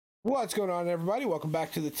What's going on, everybody? Welcome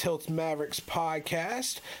back to the Tilt Mavericks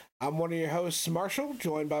podcast. I'm one of your hosts, Marshall,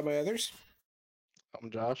 joined by my others.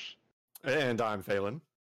 I'm Josh. And I'm Phelan.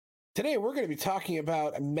 Today, we're going to be talking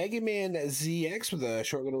about Mega Man ZX with a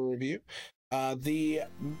short little review. The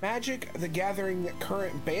Magic the Gathering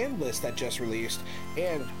current band list that just released,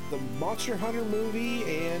 and the Monster Hunter movie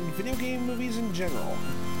and video game movies in general.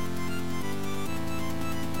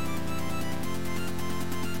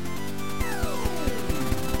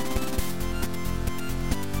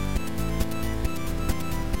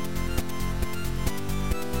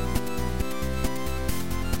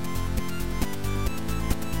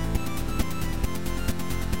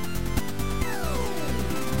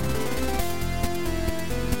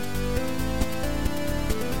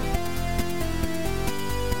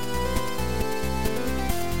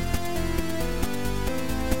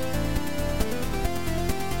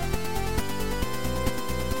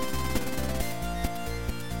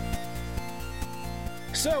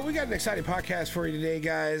 So we got an exciting podcast for you today,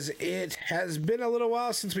 guys. It has been a little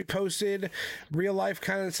while since we posted. Real life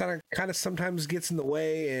kind of sometimes gets in the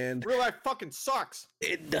way, and Real life fucking sucks.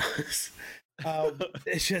 it does.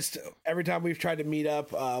 It's just every time we've tried to meet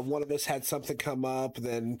up, one of us had something come up.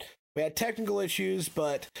 Then we had technical issues,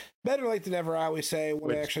 but better late than never. I always say,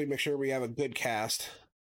 want to actually make sure we have a good cast.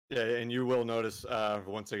 Yeah, and you will notice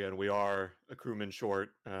once again we are a crewman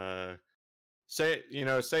short. Same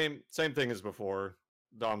thing as before.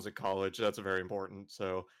 Dom's at college. That's very important.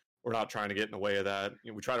 So we're not trying to get in the way of that.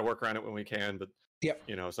 We try to work around it when we can, but Yep.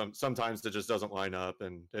 Sometimes it just doesn't line up,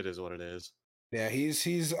 and it is what it is. Yeah,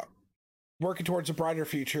 he's working towards a brighter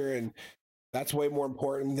future, and that's way more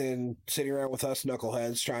important than sitting around with us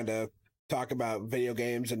knuckleheads trying to talk about video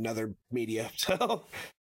games and other media. So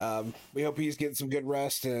we hope he's getting some good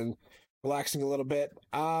rest and relaxing a little bit.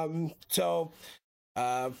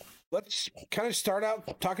 Let's kind of start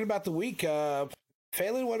out talking about the week.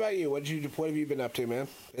 Phelan, what about you? What have you been up to, man,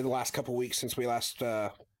 in the last couple weeks since we last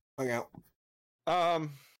hung out?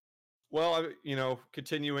 Well,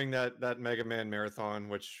 continuing that Mega Man marathon,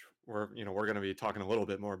 which we're going to be talking a little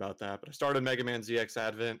bit more about that. But I started Mega Man ZX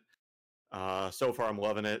Advent. So far, I'm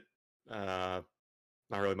loving it. Not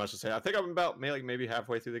really much to say. I think I'm about maybe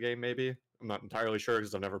halfway through the game. Maybe I'm not entirely sure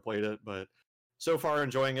because I've never played it, but so far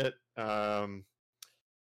enjoying it. Among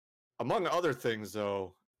other things,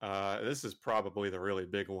 though, this is probably the really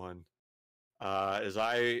big one. Is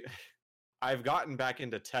I've gotten back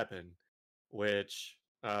into Teppen, which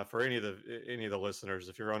for any of the listeners,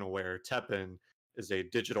 if you're unaware, Teppen is a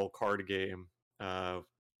digital card game.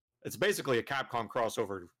 It's basically a Capcom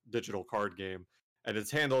crossover digital card game, and it's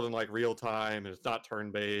handled in like real time, and it's not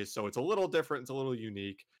turn-based, so it's a little different. It's a little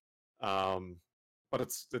unique, but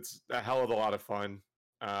it's a hell of a lot of fun.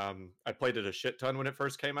 I played it a shit ton when it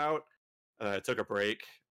first came out. I took a break,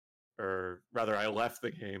 or rather, I left the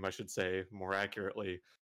game, I should say, more accurately,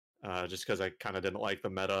 just because I kind of didn't like the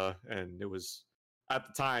meta, and it was, at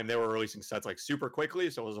the time, they were releasing sets like super quickly,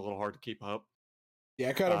 so it was a little hard to keep up. Yeah,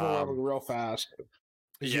 I cut overwhelming real fast.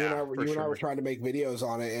 You and I were trying to make videos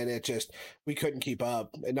on it, and we couldn't keep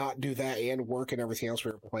up and not do that and work and everything else we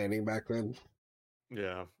were planning back then.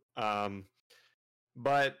 Yeah.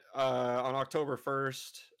 But on October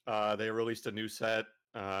 1st, they released a new set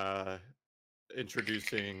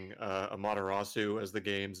introducing Amaterasu as the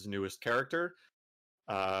game's newest character,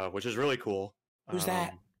 which is really cool. Who's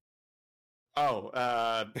that?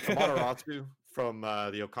 Amaterasu from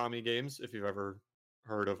the Okami games, if you've ever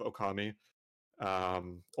heard of Okami.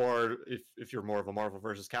 Or if you're more of a Marvel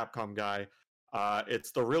vs. Capcom guy,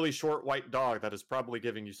 it's the really short white dog that is probably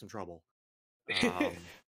giving you some trouble.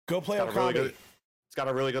 Go play Okami. It's got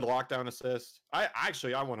a really good lockdown assist. I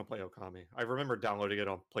want to play Okami. I remember downloading it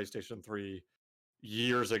on PlayStation 3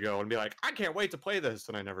 years ago and be like, I can't wait to play this,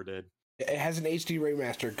 and I never did. It has an HD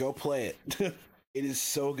remaster. Go play it. It is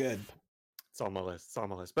so good. It's on my list.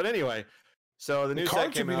 But anyway, so the new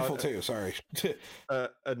set came out. Cards are beautiful too. Sorry.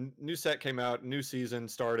 A new set came out. New season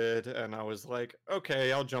started, and I was like,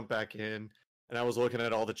 okay, I'll jump back in. And I was looking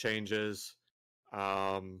at all the changes.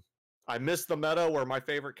 I missed the meta where my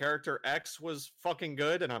favorite character X was fucking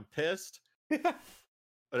good, and I'm pissed.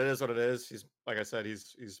 But it is what it is. He's, like I said,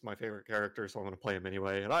 he's my favorite character, so I'm gonna play him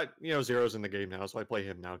anyway. And Zero's in the game now, so I play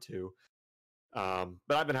him now too. But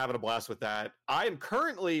I've been having a blast with that. I am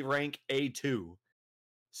currently rank A2.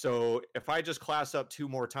 So if I just class up 2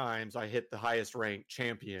 more times, I hit the highest rank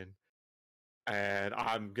champion. And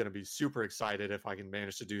I'm gonna be super excited if I can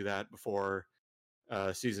manage to do that before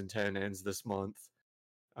season 10 ends this month.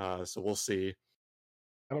 So we'll see.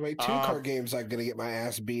 Out of my 2 card games, I'm gonna get my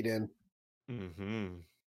ass beat in. Mm-hmm.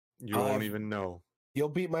 You won't even know. You'll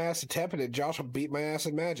beat my ass at Tekken, and Josh will beat my ass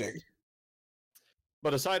at Magic.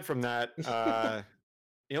 But aside from that, the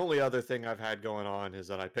only other thing I've had going on is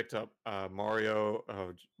that I picked up Mario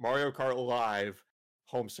Kart Live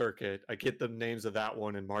Home Circuit. I get the names of that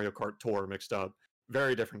one and Mario Kart Tour mixed up.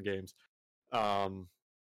 Very different games.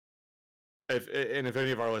 If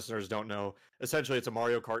any of our listeners don't know, essentially it's a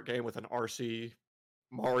Mario Kart game with an RC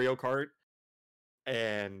Mario Kart,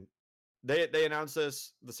 and they announced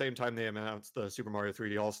this the same time they announced the Super Mario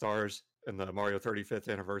 3D All Stars and the Mario 35th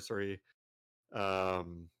anniversary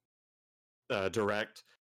direct.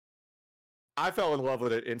 I fell in love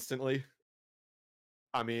with it instantly.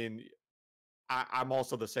 I mean, I'm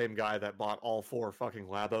also the same guy that bought all 4 fucking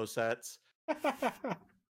Labo sets.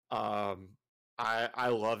 I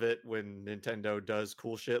love it when Nintendo does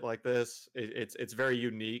cool shit like this. It's very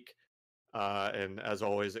unique, and as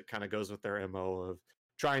always, it kind of goes with their MO of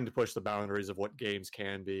trying to push the boundaries of what games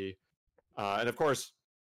can be. And of course,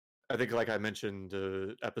 I think, like I mentioned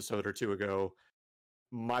an episode or 2 ago,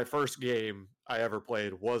 my first game I ever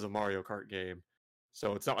played was a Mario Kart game,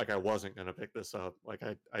 so it's not like I wasn't gonna pick this up. Like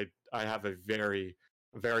I have a very,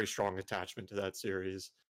 very strong attachment to that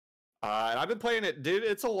series. And I've been playing it, dude.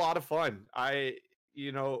 It's a lot of fun.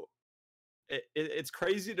 It's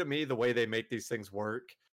crazy to me the way they make these things work.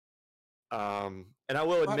 And I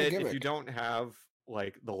will admit, if you don't have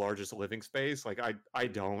like the largest living space, like I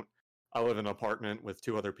don't. I live in an apartment with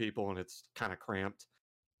 2 other people, and it's kind of cramped.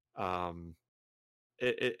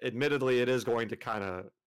 Admittedly, it is going to kind of,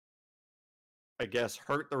 I guess,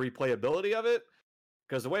 hurt the replayability of it,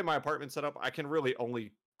 because the way my apartment's set up, I can really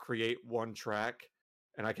only create 1 track.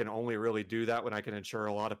 And I can only really do that when I can ensure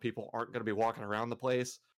a lot of people aren't going to be walking around the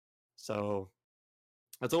place. So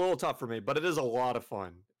it's a little tough for me, but it is a lot of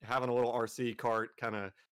fun. Having a little RC cart kind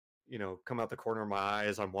of, come out the corner of my eye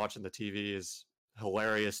as I'm watching the TV is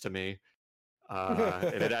hilarious to me.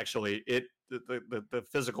 And it actually, the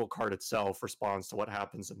physical cart itself responds to what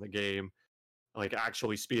happens in the game, like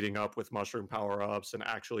actually speeding up with mushroom power-ups and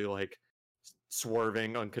actually like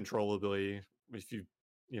swerving uncontrollably if you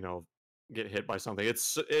get hit by something.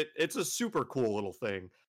 It's a super cool little thing.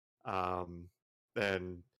 And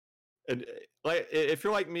like, if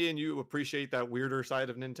you're like me and you appreciate that weirder side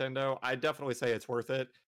of Nintendo, I definitely say it's worth it.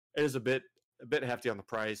 It is a bit hefty on the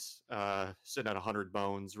price, sitting at 100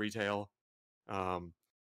 bones retail. However,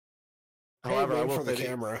 I will for the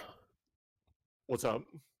camera. What's up?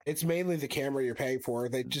 It's mainly the camera you're paying for.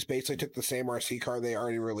 They just basically took the same RC car they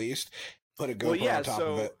already released, put a GoPro on top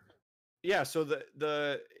of it. Yeah, so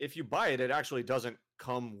the if you buy it, it actually doesn't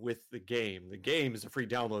come with the game. The game is a free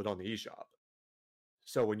download on the eShop.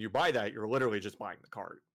 So when you buy that, you're literally just buying the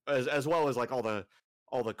cart, as well as like all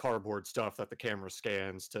the cardboard stuff that the camera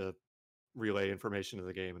scans to relay information to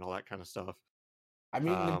the game and all that kind of stuff. I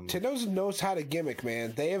mean, Nintendo knows how to gimmick,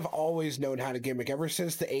 man. They have always known how to gimmick ever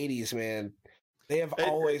since the 80s, man. They have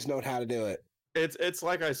always known how to do it. It's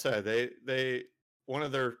like I said, they one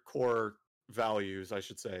of their core values, I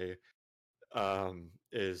should say,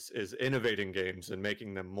 is innovating games and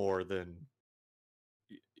making them more than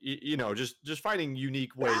just finding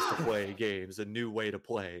unique ways to play games, a new way to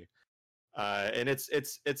play, and it's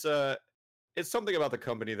something about the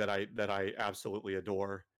company that I absolutely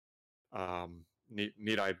adore.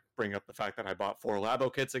 Need I bring up the fact that I bought 4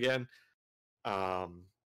 Labo kits again?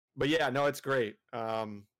 But yeah, no, it's great.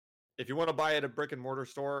 If you want to buy it at a brick and mortar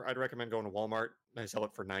store, I'd recommend going to Walmart. They sell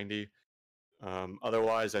it for $90.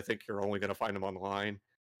 Otherwise, I think you're only going to find them online,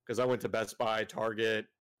 because I went to Best Buy, Target,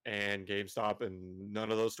 and GameStop, and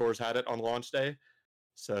none of those stores had it on launch day.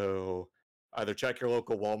 So either check your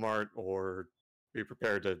local Walmart or be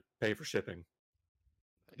prepared to pay for shipping.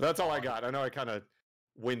 But that's all I got. I know I kind of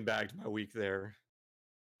windbagged my week there.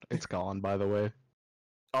 It's gone, by the way.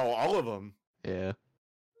 Oh, all of them? Yeah.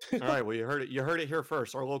 All right, well, you heard it here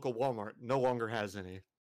first. Our local Walmart no longer has any.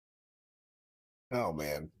 Oh,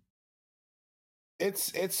 man. It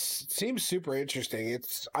seems super interesting.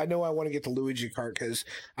 I know I want to get the Luigi cart because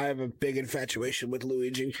I have a big infatuation with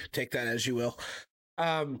Luigi. Take that as you will.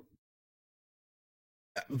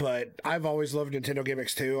 But I've always loved Nintendo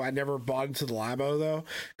gimmicks too. I never bought into the Labo though,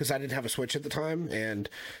 because I didn't have a Switch at the time. And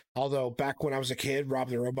although back when I was a kid, Rob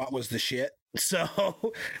the Robot was the shit.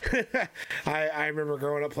 So I remember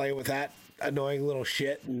growing up playing with that annoying little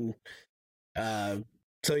shit. And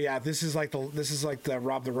so yeah, this is like the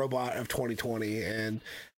Rob the Robot of 2020, and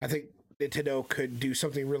I think Nintendo could do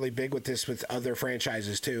something really big with this with other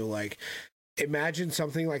franchises too. Like, imagine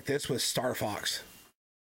something like this with Star Fox.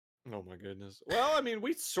 Oh my goodness. Well, I mean,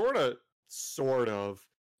 we sort of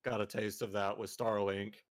got a taste of that with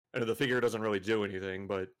Starlink. I know the figure doesn't really do anything,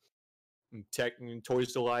 but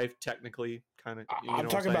Toys to Life technically kind of. I'm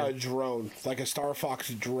talking about a drone, like a Star Fox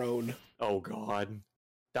drone. Oh God,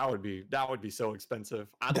 that would be so expensive.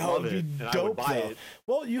 I'd That love would be it, and I dope, would buy though. it.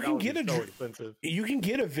 Well, you That can would get be a so expensive. you can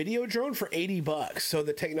get a video drone for $80. So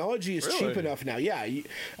the technology is cheap Really? enough now. Yeah,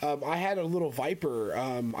 I had a little Viper.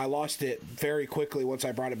 I lost it very quickly once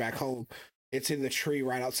I brought it back home. It's in the tree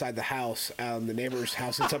right outside the house. The neighbor's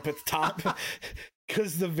house. It's up at the top.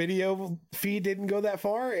 Because the video feed didn't go that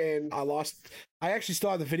far, and I actually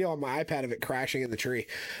still have the video on my iPad of it crashing in the tree,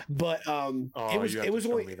 but it was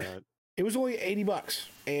only $80,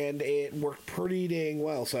 and it worked pretty dang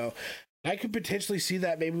well. So I could potentially see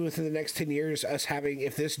that maybe within the next 10 years, us having,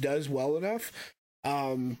 if this does well enough,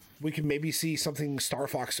 we can maybe see something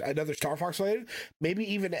another Star Fox related, maybe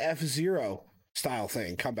even F-Zero style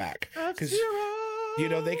thing come back. Because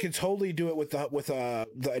they could totally do it with an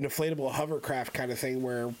inflatable hovercraft kind of thing,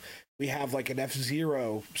 where we have like an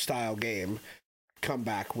F-Zero style game come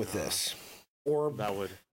back with this. Or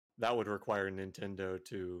that would require Nintendo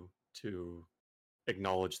to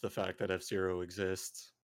acknowledge the fact that F-Zero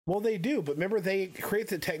exists. Well, they do, but remember, they create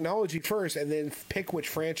the technology first and then pick which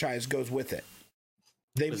franchise goes with it.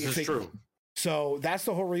 This is true. So that's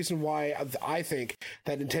the whole reason why I think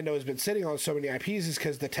that Nintendo has been sitting on so many IPs, is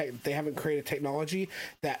because they haven't created technology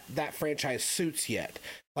that franchise suits yet.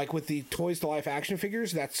 Like with the Toys to Life action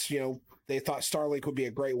figures, that's, they thought Starlink would be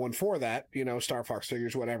a great one for that, Star Fox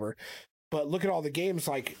figures, whatever. But look at all the games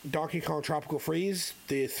like Donkey Kong Tropical Freeze,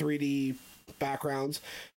 the 3D backgrounds.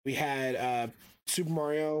 We had Super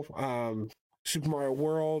Mario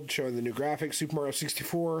World showing the new graphics, Super Mario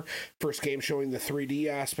 64, first game showing the 3D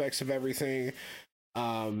aspects of everything.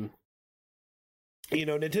 Nintendo's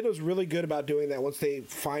really good about doing that. Once they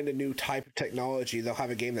find a new type of technology, they'll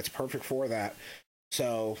have a game that's perfect for that.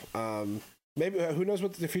 So maybe, who knows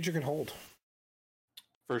what the future can hold.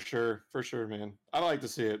 For sure, man. I'd like to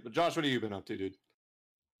see it. But Josh, what have you been up to, dude?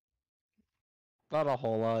 Not a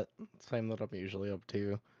whole lot. Same that I'm usually up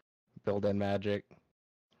to. Building Magic.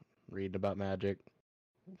 Reading about Magic.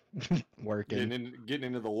 Working. Getting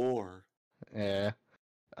into the lore. Yeah.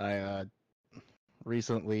 I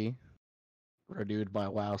recently renewed my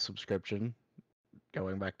WoW subscription.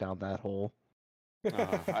 Going back down that hole.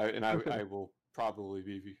 I will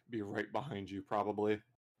probably be right behind you, probably.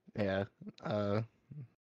 Yeah.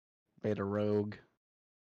 Made a rogue.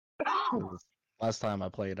 Last time I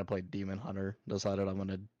played Demon Hunter. Decided I'm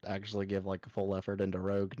gonna actually give like a full effort into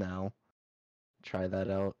rogue now. Try that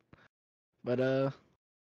out. But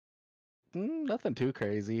nothing too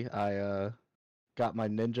crazy. I got my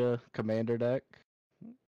Ninja Commander deck.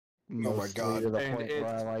 Oh my God. To the point where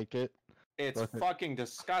I like it. It's fucking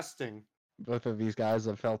disgusting. Both of these guys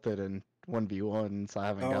have felt it in 1v1, so I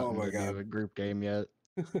haven't gotten to do a group game yet.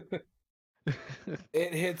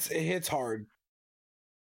 It hits hard.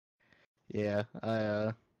 Yeah,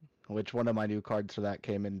 which one of my new cards for that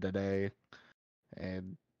came in today,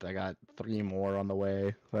 and I got 3 more on the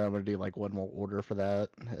way. Then I'm gonna do like one more order for that,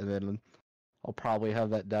 and then I'll probably have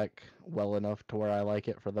that deck well enough to where I like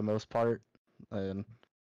it for the most part, and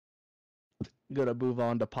gonna move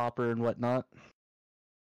on to Pauper and whatnot.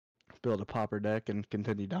 Build a Pauper deck and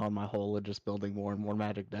continue down my hole of just building more and more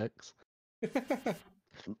Magic decks.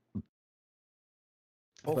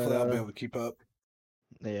 Hopefully I'll be able to keep up.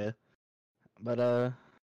 Yeah. But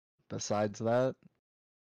besides that,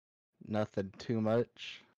 nothing too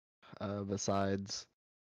much. Besides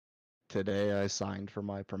today I signed for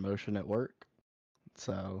my promotion at work.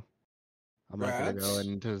 So I'm not gonna go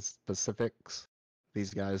into specifics.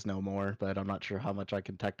 These guys know more, but I'm not sure how much I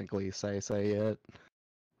can technically say yet.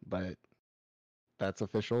 But that's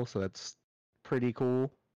official, so that's pretty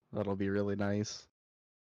cool. That'll be really nice.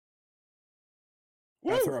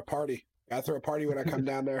 Gotta throw a party. Gotta throw a party when I come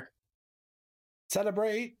down there.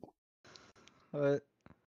 Celebrate. But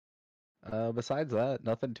besides that,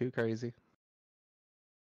 nothing too crazy.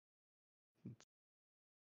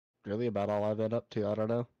 It's really about all I've been up to. I don't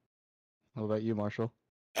know. How about you, Marshall?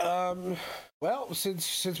 Well,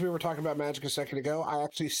 since we were talking about Magic a second ago, I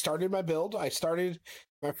actually started my build. I started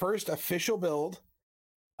my first official build.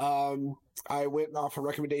 I went off a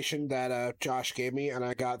recommendation that Josh gave me, and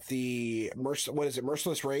I got the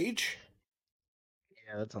Merciless Rage?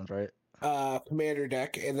 Yeah, that sounds right. Commander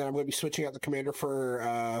deck, and then I'm going to be switching out the commander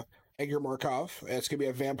for Edgar Markov. It's going to be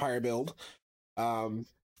a vampire build.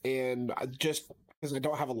 And just because I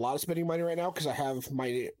don't have a lot of spending money right now, because I have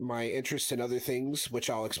my interests in other things,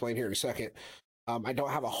 which I'll explain here in a second. I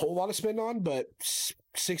don't have a whole lot to spend on, but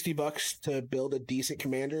 $60 to build a decent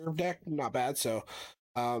commander deck, not bad. So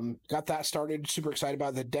got that started. Super excited about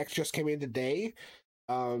it. The deck just came in today.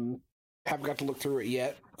 haven't got to look through it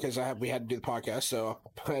yet because we had to do the podcast, so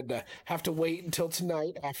I had to have to wait until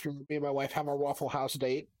tonight after me and my wife have our Waffle House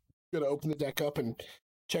date. Gonna open the deck up and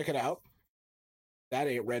check it out. That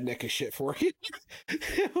ain't redneck as shit for you.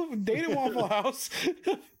 Date at Waffle House.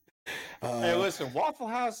 Hey, listen, Waffle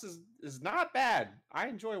House is not bad. I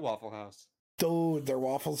enjoy Waffle House. Dude, their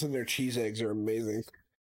waffles and their cheese eggs are amazing.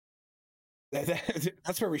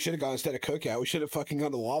 That's where we should have gone instead of Cookout. We should have fucking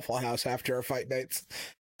gone to Waffle House after our fight nights.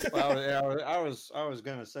 Well, yeah, I was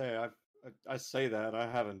gonna say I say that I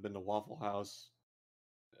haven't been to Waffle House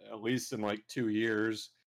at least in like 2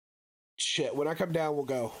 years. Shit, when I come down, we'll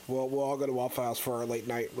go. We'll all go to Waffle House for our late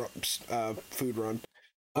night food run.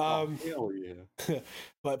 Hell yeah!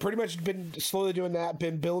 But pretty much been slowly doing that.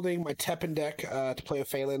 Been building my Teppen deck to play with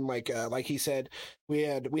Phelan. Like he said, we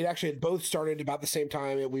actually had both started about the same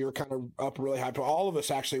time, and we were kind of up really high. But all of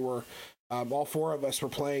us actually were. All four of us were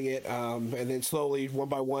playing it, and then slowly, one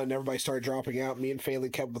by one, everybody started dropping out. Me and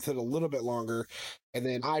Phelan kept with it a little bit longer, and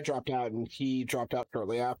then I dropped out, and he dropped out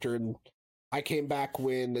shortly after, and I came back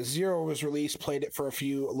when Zero was released, played it for a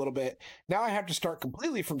little bit. Now I have to start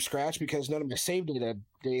completely from scratch because none of my save data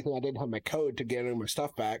did anything. I didn't have my code to get my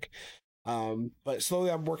stuff back. But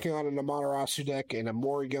slowly I'm working on an Amaterasu deck and a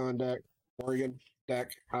Morrigan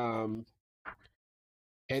deck. And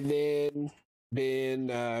then been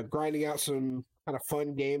grinding out some kind of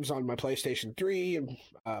fun games on my PlayStation 3 and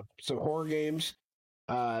some horror games.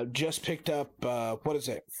 Just picked up, what is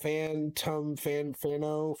it? Fano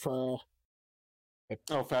for...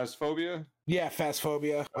 Oh, Phasmophobia? Yeah,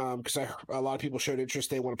 Phasmophobia. Because a lot of people showed interest.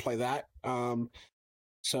 They want to play that.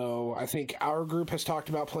 So I think our group has talked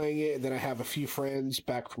about playing it, and then I have a few friends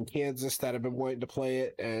back from Kansas that have been wanting to play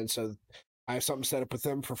it, and so I have something set up with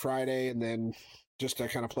them for Friday, and then just to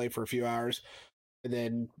kind of play for a few hours, and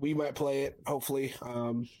then we might play it, hopefully.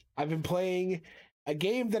 I've been playing a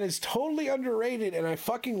game that is totally underrated, and I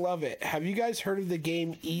fucking love it. Have you guys heard of the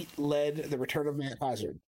game Eat Lead: The Return of Matt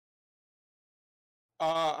Hazard?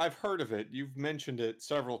 I've heard of it. You've mentioned it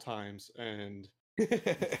several times, and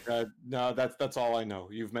no, that's all I know.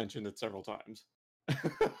 You've mentioned it several times.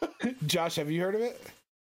 Josh, have you heard of it?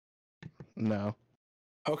 No.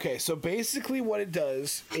 Okay, so basically what it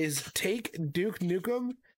does is take Duke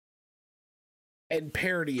Nukem and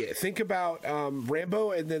parody it. Think about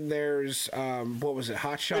Rambo, and then there's what was it,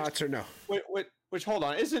 Hot Shots, or no? Which hold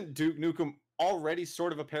on, isn't Duke Nukem already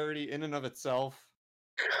sort of a parody in and of itself?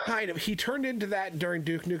 Kind of. He turned into that during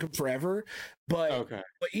Duke Nukem Forever, but okay.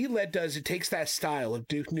 What ELED does, it takes that style of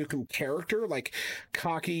Duke Nukem character, like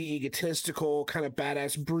cocky, egotistical, kind of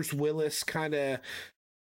badass Bruce Willis kind of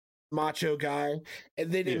macho guy,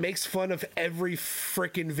 and then it makes fun of every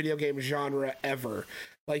freaking video game genre ever.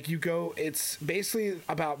 Like it's basically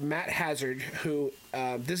about Matt Hazard, who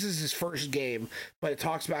this is his first game, but it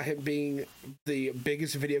talks about him being the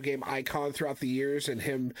biggest video game icon throughout the years, and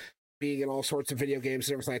him being in all sorts of video games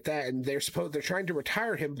and everything like that. And they're trying to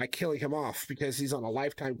retire him by killing him off because he's on a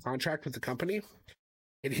lifetime contract with the company,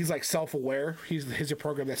 and he's like self-aware. He's a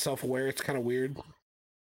program that's self-aware. It's kind of weird.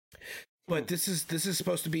 But this is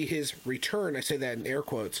supposed to be his return. I say that in air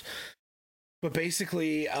quotes. But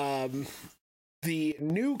basically, the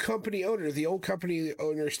new company owner, the old company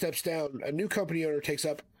owner steps down. A new company owner takes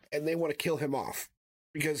up, and they want to kill him off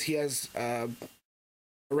because he has a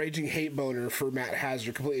raging hate boner for Matt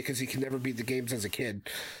Hazard completely because he can never beat the games as a kid.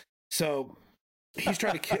 So he's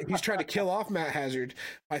trying to kill off Matt Hazard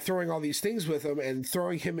by throwing all these things with him and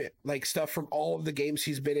throwing him like stuff from all of the games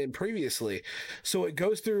he's been in previously. So it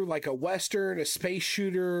goes through like a Western, a space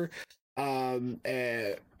shooter,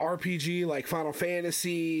 a RPG like Final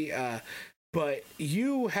Fantasy, but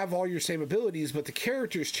you have all your same abilities, but the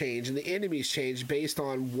characters change and the enemies change based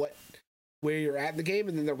on where you're at in the game,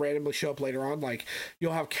 and then they'll randomly show up later on. Like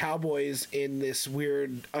you'll have cowboys in this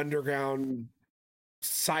weird underground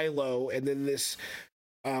silo, and then this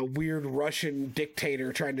weird Russian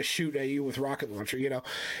dictator trying to shoot at you with rocket launcher.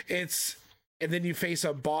 And then you face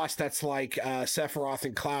a boss that's like Sephiroth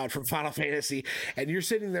and Cloud from Final Fantasy, and you're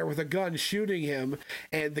sitting there with a gun shooting him,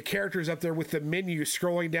 and the character's up there with the menu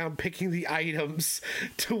scrolling down, picking the items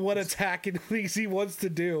to what attack and things he wants to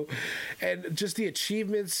do. And just the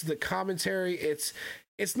achievements, the commentary, it's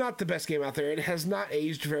not the best game out there. It has not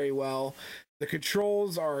aged very well. The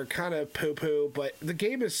controls are kind of poo-poo, but the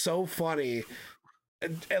game is so funny.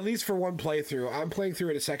 At least for one playthrough. I'm playing through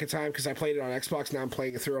it a second time because I played it on Xbox. Now I'm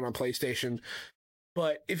playing it through it on PlayStation.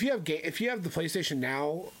 But if you have the PlayStation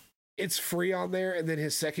Now, it's free on there. And then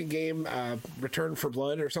his second game, Return for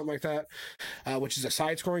Blood or something like that, which is a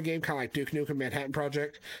side-scrolling game, kind of like Duke Nukem Manhattan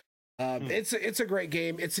Project. It's a great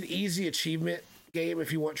game. It's an easy achievement game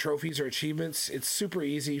if you want trophies or achievements. It's super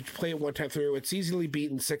easy. You play it one time through. It's easily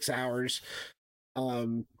beaten 6 hours.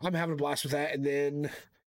 I'm having a blast with that, and then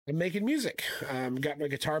I'm making music. Got my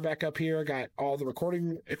guitar back up here. I got all the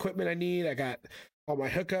recording equipment I need. I got all my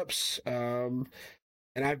hookups.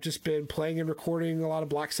 And I've just been playing and recording a lot of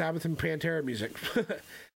Black Sabbath and Pantera music.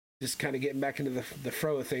 Just kind of getting back into the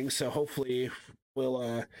fro of things. So hopefully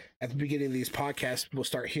we'll at the beginning of these podcasts we'll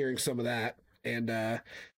start hearing some of that. And we're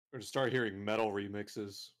gonna start hearing metal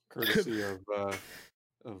remixes courtesy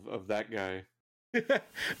of that guy.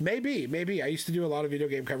 maybe I used to do a lot of video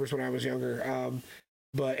game covers when I was younger. And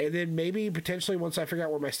then maybe potentially once I figure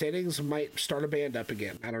out where my standings, I might start a band up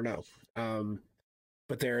again. I don't know.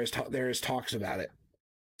 But there is talks about it.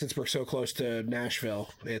 Since we're so close to Nashville,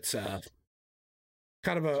 it's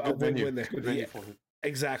kind of a win-win there. Yeah,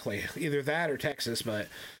 exactly. Either that or Texas, but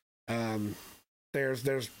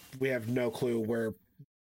we have no clue where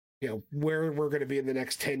we're going to be in the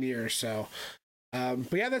next 10 years. So,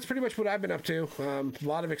 but yeah, that's pretty much what I've been up to. A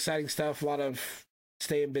lot of exciting stuff, a lot of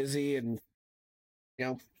staying busy, and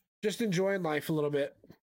just enjoying life a little bit,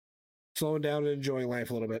 slowing down and enjoying life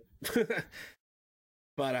a little bit.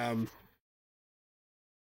 But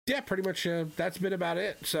yeah, pretty much that's been about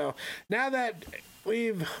it. So now that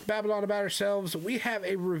we've babbled on about ourselves, we have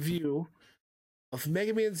a review of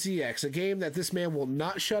Mega Man ZX, a game that this man will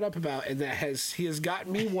not shut up about, and he has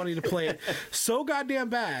gotten me wanting to play it so goddamn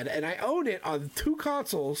bad. And I own it on 2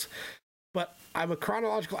 consoles, but I'm a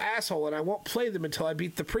chronological asshole, and I won't play them until I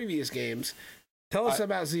beat the previous games. Tell us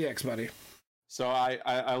about ZX, buddy. So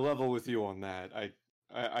I level with you on that.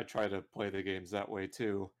 I try to play the games that way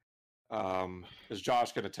too. As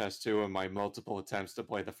Josh can attest to, in my multiple attempts to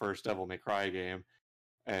play the first Devil May Cry game,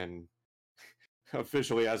 and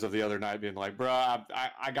officially as of the other night being like, bruh,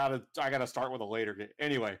 I gotta start with a later game.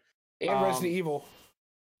 Anyway. And Resident Evil.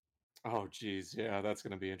 Oh geez, yeah, that's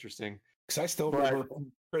gonna be interesting. Because I still remember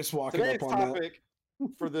Chris walking up on topic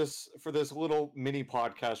for this little mini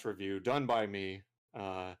podcast review done by me,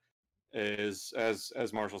 is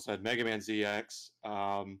as Marshall said, Mega Man ZX.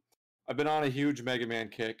 I've been on a huge Mega Man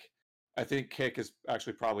kick. I think kick is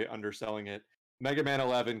actually probably underselling it. Mega Man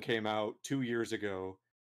 11 came out 2 years ago,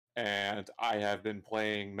 and I have been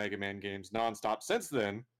playing Mega Man games nonstop since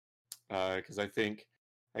then, because I think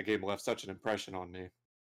that game left such an impression on me.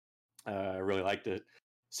 I really liked it.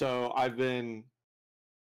 So I've been,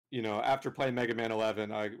 after playing Mega Man 11,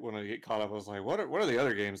 when I get caught up, I was like, what are the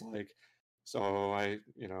other games like? So I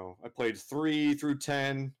played 3 through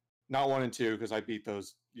 10, not 1 and 2, because I beat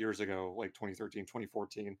those years ago, like 2013,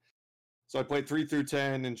 2014. So I played 3 through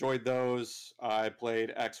 10, enjoyed those. I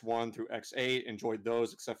played X1 through X8, enjoyed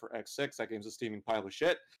those, except for X6. That game's a steaming pile of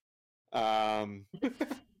shit. And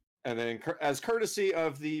then, as courtesy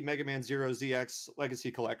of the Mega Man Zero ZX Legacy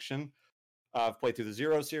Collection, I've played through the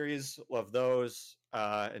Zero series, love those.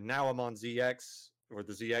 And now I'm on ZX, or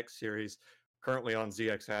the ZX series, currently on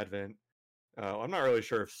ZX Advent. I'm not really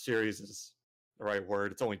sure if series is the right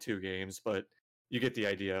word. It's only 2 games, but you get the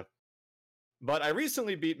idea. But I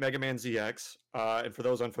recently beat Mega Man ZX, and for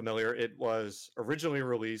those unfamiliar, it was originally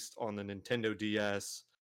released on the Nintendo DS.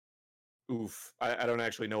 Oof, I don't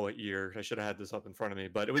actually know what year. I should have had this up in front of me,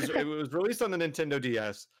 but it was released on the Nintendo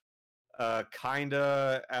DS,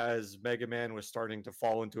 kinda as Mega Man was starting to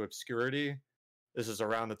fall into obscurity. This is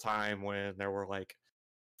around the time when there were like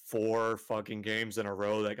 4 fucking games in a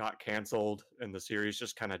row that got canceled, and the series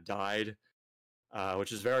just kind of died,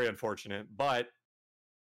 which is very unfortunate. But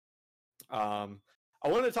I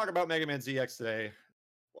wanted to talk about Mega Man ZX today,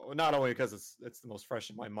 not only because it's the most fresh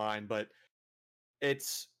in my mind, but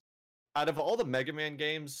it's out of all the Mega Man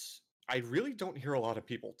games, I really don't hear a lot of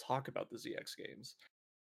people talk about the ZX games.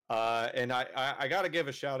 And I got to give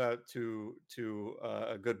a shout out to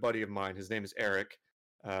a good buddy of mine. His name is Eric.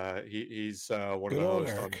 He's one of the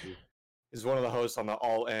hosts. He's one of the hosts on the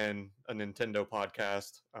All In, a Nintendo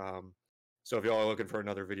podcast. So if y'all are looking for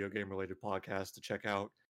another video game related podcast to check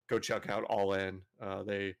out, go check out All In.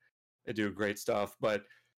 They do great stuff. But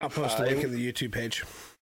I'll post a link in the YouTube page.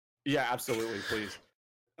 Yeah, absolutely, please.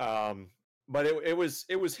 But it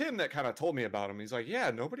was him that kind of told me about him. He's like,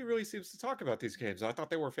 yeah, nobody really seems to talk about these games. I thought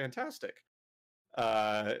they were fantastic.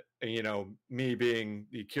 And me being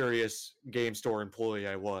the curious game store employee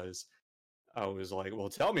I was like, well,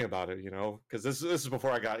 tell me about it, because this is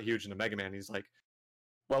before I got huge into Mega Man. He's like,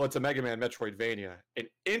 well, it's a Mega Man Metroidvania. And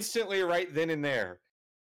instantly right then and there,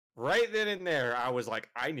 I was like,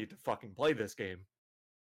 I need to fucking play this game.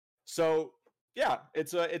 So yeah,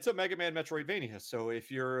 it's a Mega Man Metroidvania. So if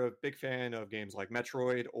you're a big fan of games like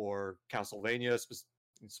Metroid or Castlevania,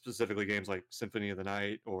 specifically games like Symphony of the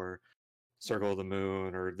Night or Circle of the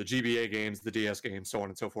Moon or the GBA games, the DS games, so on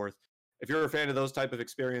and so forth. If you're a fan of those type of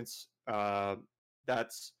experience,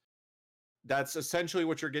 that's essentially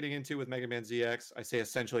what you're getting into with Mega Man ZX. I say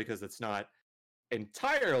essentially because it's not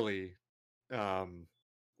entirely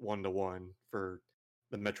one-to-one for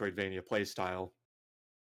the Metroidvania playstyle,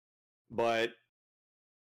 but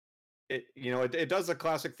it does a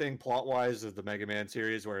classic thing plot-wise of the Mega Man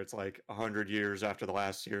series where it's like 100 years after the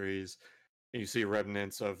last series, and you see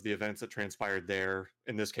remnants of the events that transpired there,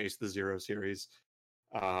 in this case, the Zero series.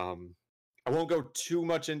 I won't go too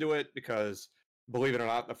much into it because, believe it or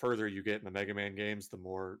not, the further you get in the Mega Man games, the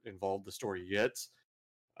more involved the story gets.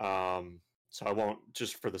 So I won't,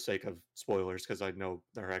 just for the sake of spoilers, because I know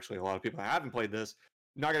there are actually a lot of people that haven't played this.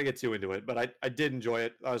 I'm not going to get too into it, but I did enjoy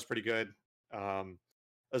it. That was pretty good.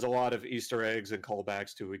 There's a lot of Easter eggs and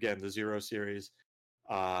callbacks to, again, the Zero series,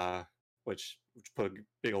 which put a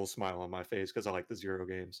big old smile on my face because I like the Zero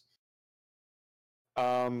games.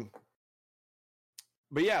 But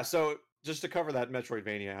yeah, so just to cover that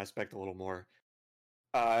Metroidvania aspect a little more,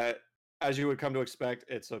 as you would come to expect,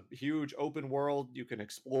 it's a huge open world. You can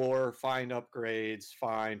explore, find upgrades,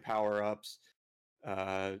 find power-ups.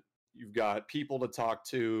 You've got people to talk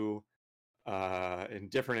to in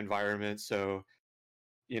different environments. So,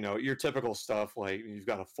 your typical stuff, like you've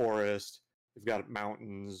got a forest, you've got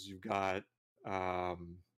mountains, you've got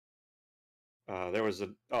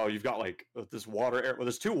you've got like this water area. Well,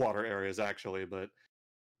 there's 2 water areas actually, but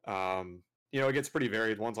it gets pretty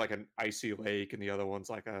varied. One's like an icy lake, and the other one's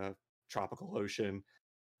like a tropical ocean.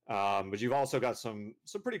 But you've also got some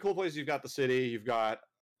pretty cool places. You've got the city. You've got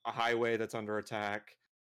a highway that's under attack.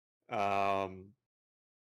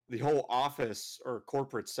 The whole office or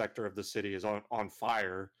corporate sector of the city is on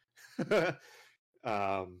fire.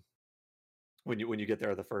 When you get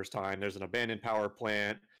there the first time, there's an abandoned power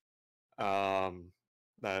plant. Where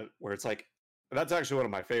it's like, that's actually one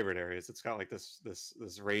of my favorite areas. It's got like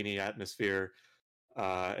this rainy atmosphere,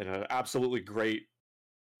 and an absolutely great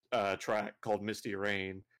track called Misty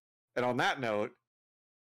Rain. And on that note,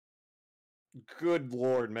 good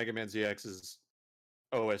lord, Mega Man ZX's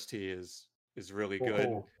OST is really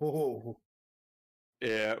good.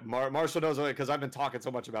 Yeah, Marshall knows it because I've been talking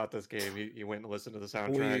so much about this game. He went and listened to the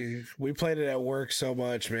soundtrack. We played it at work so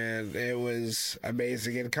much, man. It was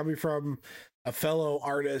amazing. And coming from a fellow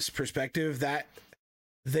artist perspective, that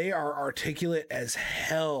they are articulate as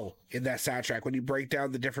hell in that soundtrack. When you break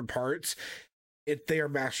down the different parts, they are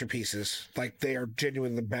masterpieces. Like, they are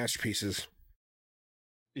genuinely masterpieces.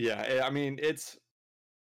 Yeah, I mean, it's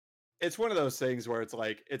one of those things where it's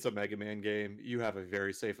like, it's a Mega Man game. You have a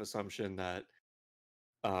very safe assumption that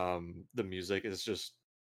the music is just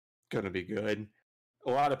going to be good.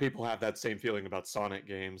 A lot of people have that same feeling about Sonic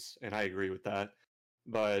games, and I agree with that.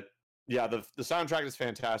 But yeah, the soundtrack is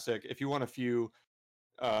fantastic. If you want a few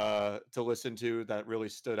to listen to that really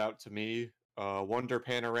stood out to me, Wonder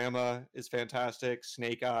Panorama is fantastic.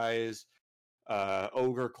 Snake Eyes,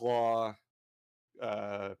 Ogre Claw.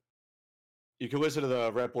 You can listen to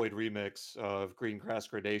the Reploid remix of Green Grass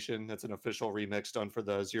Gradation. That's an official remix done for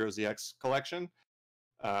the Zero ZX collection,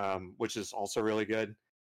 which is also really good.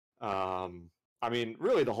 I mean,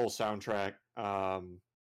 really the whole soundtrack. I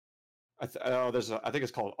think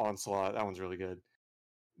it's called Onslaught. That one's really good.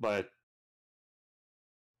 But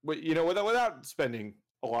without spending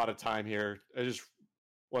a lot of time here, I just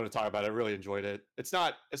want to talk about it. I really enjoyed it. It's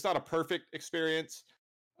not a perfect experience.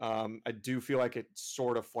 I do feel like it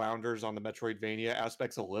sort of flounders on the Metroidvania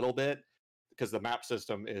aspects a little bit because the map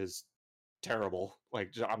system is terrible.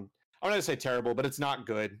 Like, I'm not gonna say terrible, but it's not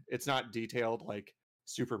good. It's not detailed like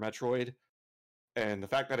Super Metroid. And the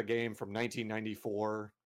fact that a game from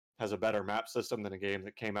 1994 has a better map system than a game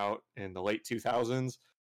that came out in the late 2000s,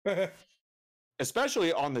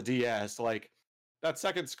 especially on the DS, like, that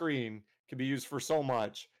second screen can be used for so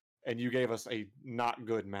much, and you gave us a not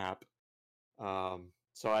good map.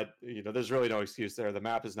 So there's really no excuse there. The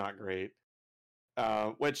map is not great,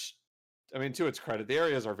 which, I mean, to its credit, the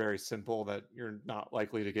areas are very simple that you're not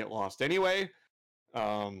likely to get lost anyway.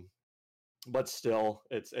 But still,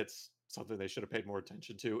 it's something they should have paid more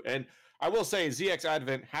attention to. And I will say, ZX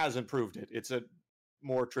Advent has improved it. It's a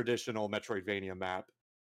more traditional Metroidvania map.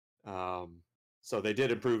 So they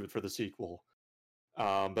did improve it for the sequel.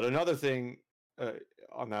 But another thing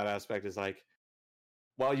on that aspect is, like,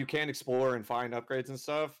 while you can explore and find upgrades and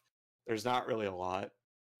stuff, there's not really a lot.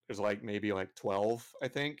 There's maybe 12, I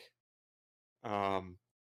think.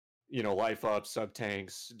 Life ups, sub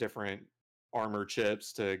tanks, different armor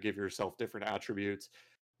chips to give yourself different attributes.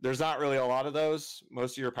 There's not really a lot of those.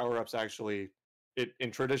 Most of your power ups actually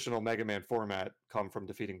in traditional Mega Man format come from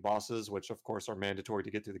defeating bosses, which of course are mandatory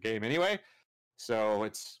to get through the game anyway. So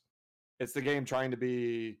it's the game trying to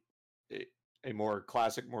be a more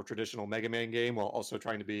classic, more traditional Mega Man game while also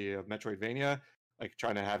trying to be a Metroidvania, like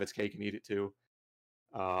trying to have its cake and eat it too.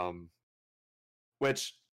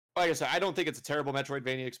 Which, like I said, I don't think it's a terrible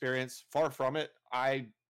Metroidvania experience. Far from it. I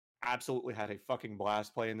absolutely had a fucking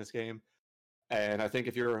blast playing this game. And I think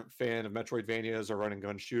if you're a fan of Metroidvanias or run and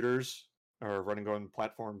gun shooters, or run and gun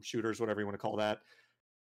platform shooters, whatever you want to call that,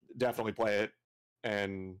 definitely play it.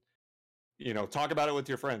 And, talk about it with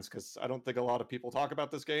your friends, because I don't think a lot of people talk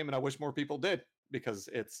about this game, and I wish more people did, because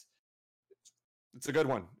it's a good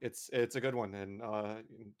one. It's a good one. And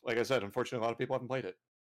like I said, unfortunately, a lot of people haven't played it.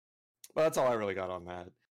 But that's all I really got on that.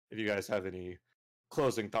 If you guys have any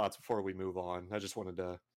closing thoughts before we move on, I just wanted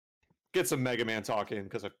to get some Mega Man talk in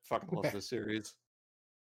because I fucking love this series.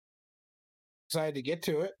 Excited to get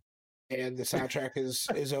to it, and the soundtrack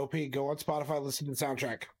is OP. Go on Spotify, listen to the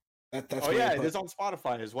soundtrack. That's it is on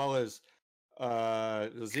Spotify, as well as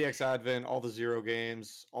the ZX Advent, all the Zero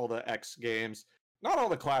games, all the X games. Not all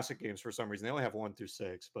the classic games for some reason. They only have 1 through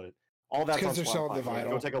 6, but all that's on Spotify. They're selling the vinyl.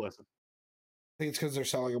 Go take a listen. I think it's because they're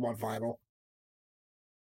selling them on vinyl.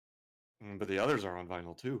 But the others are on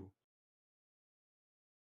vinyl too.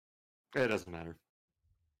 It doesn't matter.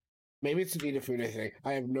 Maybe it's an Inafune thing.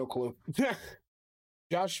 I have no clue.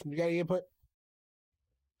 Josh, you got any input?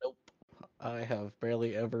 Nope. I have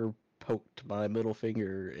barely ever poked my middle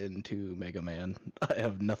finger into Mega Man. I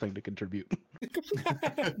have nothing to contribute.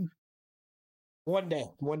 One day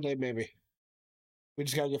maybe. We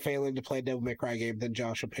just gotta get Phelan to play a Devil May Cry game, then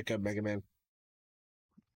Josh will pick up Mega Man.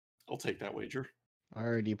 I'll take that wager. I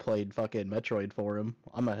already played fucking Metroid for him.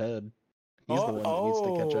 I'm ahead. He's the one that needs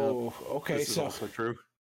to catch up. Okay, this is also true.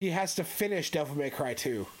 He has to finish Devil May Cry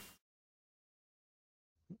 2.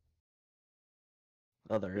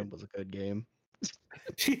 Other M was a good game.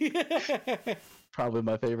 Probably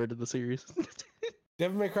my favorite of the series.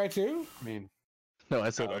 Devil May Cry 2? I mean, no, I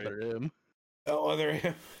said Other M. Oh, Other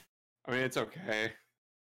M. I mean, it's okay.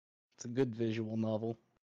 It's a good visual novel.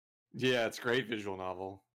 Yeah, it's a great visual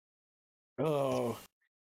novel. Oh.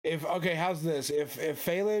 How's this? If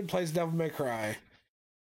Phelan plays Devil May Cry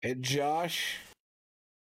and Josh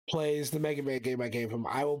plays the Mega Man game I gave him,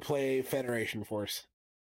 I will play Federation Force.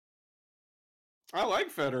 I like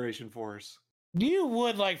Federation Force. You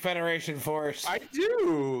would like Federation Force. I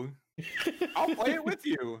do. I'll play it with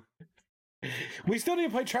you. We still need to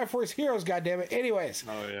play Triforce Heroes, goddammit. Anyways.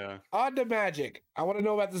 Oh, yeah. On to Magic. I want to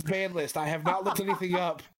know about this ban list. I have not looked anything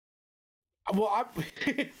up. Well,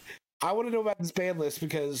 I want to know about this ban list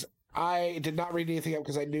because I did not read anything up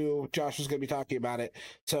because I knew Josh was going to be talking about it.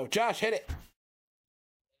 So, Josh, hit it.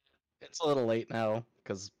 It's a little late now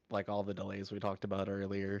because, like all the delays we talked about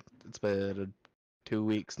earlier, it's been 2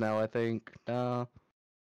 weeks now, I think. No,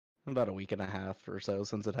 about a week and a half or so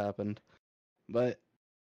since it happened. But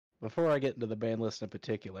before I get into the ban list in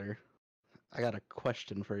particular, I got a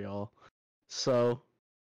question for y'all. So,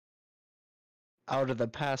 out of the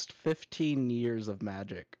past 15 years of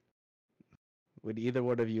Magic, would either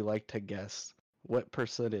one of you like to guess what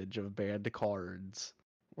percentage of banned cards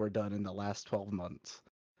were done in the last 12 months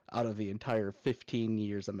out of the entire 15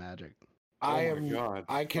 years of Magic? God.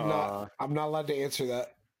 I cannot. I'm not allowed to answer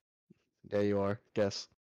that. There you are. Guess.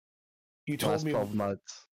 You told last me 12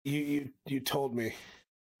 months. You told me.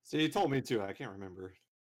 See, you told me too. I can't remember.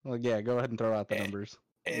 Well, yeah. Go ahead and throw out the numbers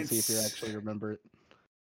and see if you actually remember it.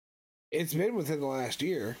 It's been within the last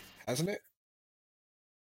year, hasn't it?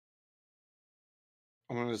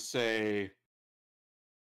 I'm gonna say.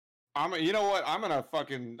 You know what? I'm gonna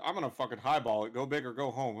fucking highball it. Go big or go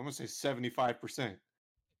home. I'm gonna say 75%.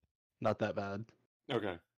 Not that bad.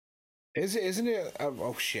 Okay. Isn't it?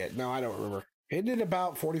 Oh shit! No, I don't remember. Isn't it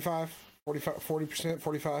about 40%,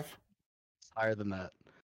 45? Higher than that.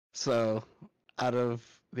 So, out of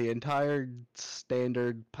the entire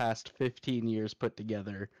standard past 15 years put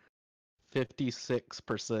together,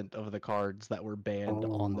 56% of the cards that were banned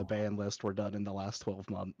on the ban list were done in the last 12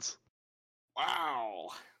 months. Wow.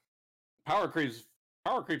 Power creep's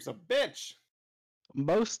a bitch.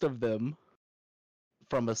 Most of them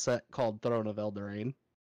from a set called Throne of Eldraine.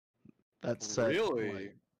 That set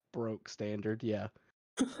really broke standard, yeah.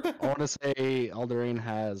 I want to say Eldraine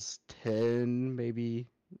has 10, maybe.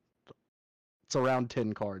 It's around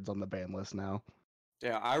 10 cards on the ban list now.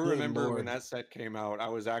 Yeah, I remember when that set came out, I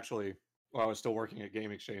was still working at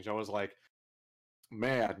Game Exchange. I was like,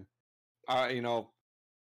 man, I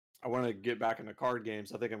want to get back into card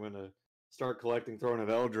games. I think I'm going to start collecting Throne of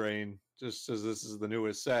Eldraine just as this is the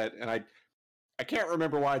newest set. And I can't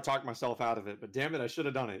remember why I talked myself out of it, but damn it, I should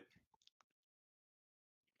have done it.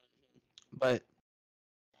 But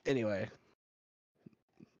anyway,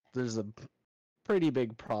 there's a pretty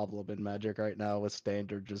big problem in Magic right now with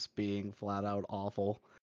Standard just being flat out awful.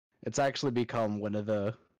 It's actually become one of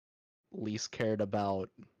the least cared about,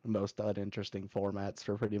 most uninteresting formats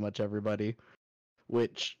for pretty much everybody.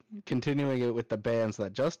 Which, continuing it with the bans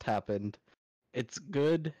that just happened, it's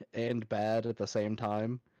good and bad at the same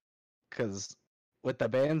time. Because with the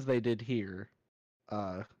bans they did here,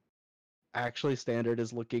 actually Standard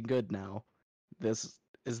is looking good now. This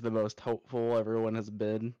is the most hopeful everyone has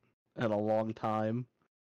been in a long time.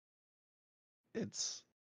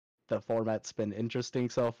 The format's been interesting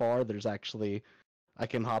so far. There's actually, I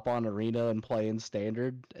can hop on Arena and play in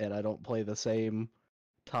Standard, and I don't play the same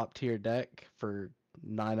top tier deck for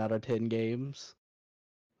 9 out of 10 games.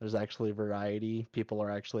 There's actually variety. People are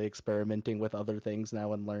actually experimenting with other things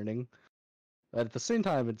now and learning. But at the same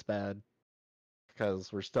time, it's bad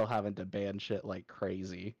because we're still having to ban shit like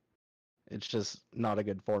crazy. It's just not a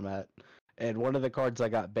good format. And one of the cards I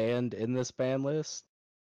got banned in this ban list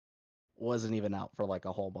wasn't even out for like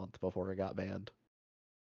a whole month before it got banned.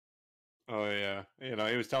 Oh yeah,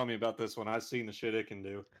 he was telling me about this when I seen the shit it can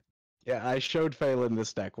do. Yeah, I showed Phelan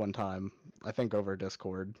this deck one time, I think over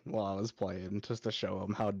Discord, while I was playing, just to show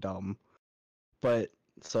him how dumb. But,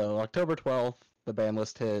 so, October 12th, the ban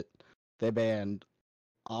list hit. They banned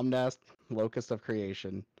Omnath, Locust of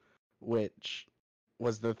Creation, which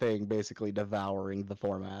was the thing basically devouring the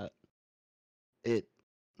format.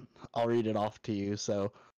 I'll read it off to you.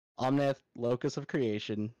 So, Omnath, Locust of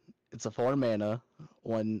Creation, it's a 4 mana,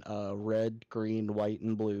 1 red, green, white,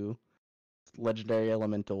 and blue, legendary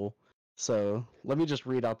elemental. So, let me just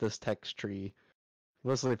read out this text tree,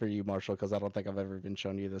 mostly for you, Marshall, because I don't think I've ever even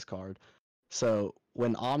shown you this card. So,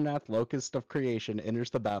 when Omnath, Locust of Creation,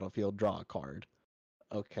 enters the battlefield, draw a card.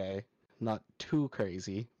 Okay, not too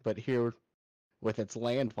crazy, but here, with its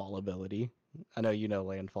landfall ability, I know you know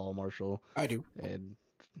landfall, Marshall, I do. and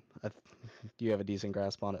you have a decent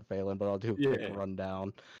grasp on it, Phelan, but I'll do a quick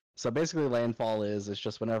rundown. So basically, landfall is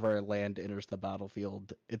just whenever a land enters the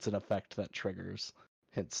battlefield, it's an effect that triggers,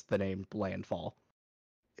 hence the name landfall.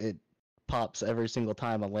 It pops every single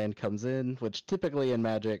time a land comes in, which typically in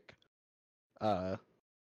Magic,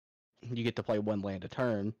 you get to play 1 land a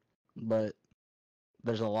turn, but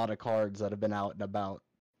there's a lot of cards that have been out and about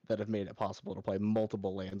that have made it possible to play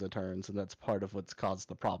multiple lands a turns, and that's part of what's caused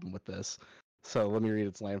the problem with this. So let me read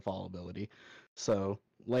its landfall ability. So,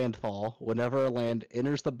 landfall, whenever a land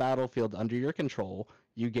enters the battlefield under your control,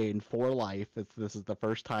 you gain 4 life if this is the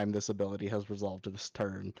first time this ability has resolved this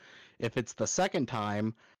turn. If it's the second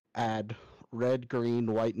time, add red,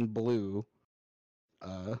 green, white, and blue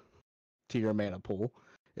to your mana pool.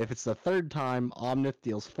 If it's the third time, Omnath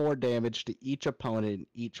deals 4 damage to each opponent and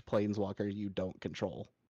each planeswalker you don't control.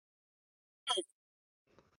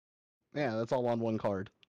 Yeah, that's all on 1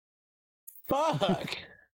 card. Fuck.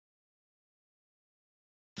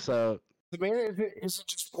 So The mana isn't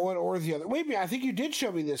just one or the other. Wait a minute, I think you did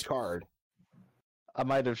show me this card. I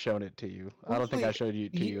might have shown it to you. I don't think I Really? showed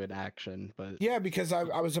it to you in action, but Yeah, because I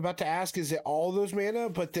was about to ask, is it all those mana?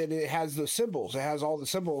 But then it has the symbols. It has all the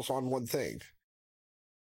symbols on one thing.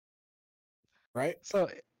 Right? so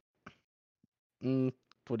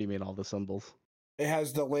what do you mean all the symbols? It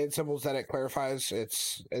has the land symbols that it clarifies.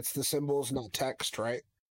 It's the symbols, not text, right?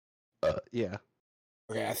 Yeah.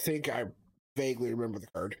 Okay, I think I vaguely remember the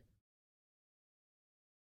card.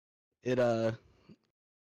 It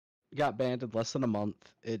got banned in less than a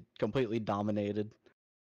month. It completely dominated.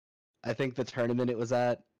 I think the tournament it was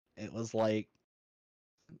at, it was like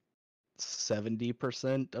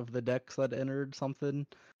 70% of the decks that entered something.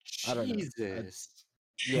 I don't know. Jesus.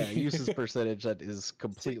 Yeah, usage percentage that is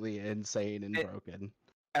completely insane and broken.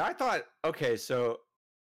 And I thought, okay, so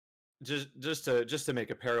just to make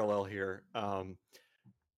a parallel here,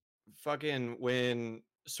 fucking when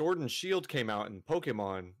Sword and Shield came out in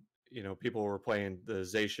Pokemon, people were playing the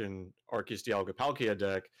Zacian Arceus Dialga Palkia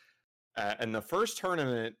deck, and the first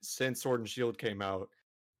tournament since Sword and Shield came out,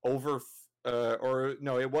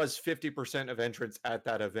 it was 50% of entrants at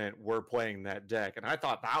that event were playing that deck, and I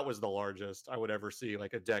thought that was the largest I would ever see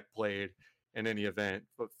like a deck played in any event.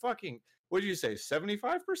 But fucking, what did you say,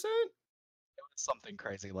 75%? Something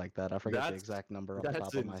crazy like that. I forget the exact number off the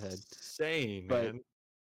top of my head. Insane, But man.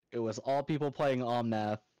 it was all people playing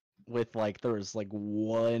Omnath with there was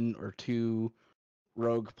 1 or 2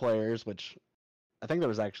 rogue players, which I think there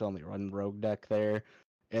was actually only 1 rogue deck there,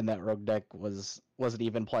 and that rogue deck wasn't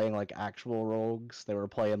even playing actual rogues. They were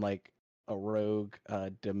playing a rogue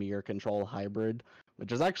Dimir control hybrid,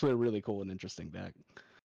 which is actually a really cool and interesting deck.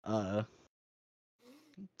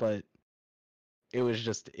 But it was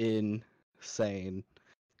just insane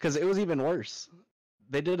because it was even worse.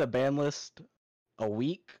 They did a ban list a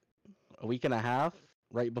week and a half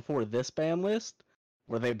right before this ban list,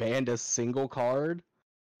 where they banned a single card.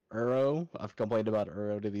 Uro, I've complained about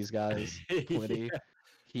Uro to these guys plenty. Yeah.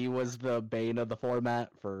 He was the bane of the format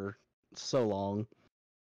for so long,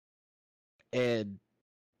 and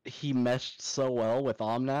he meshed so well with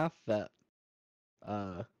Omnath that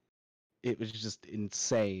it was just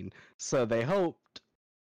insane. So they hoped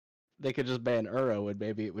they could just ban Uro and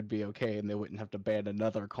maybe it would be okay and they wouldn't have to ban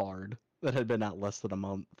another card that had been out less than a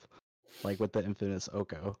month, like with the infamous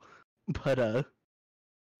Oko. But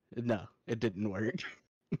no, it didn't work.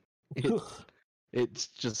 It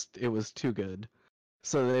was too good.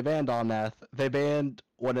 So they banned Omnath. They banned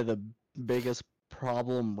one of the biggest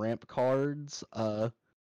problem ramp cards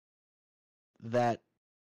that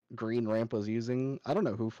green ramp was using. I don't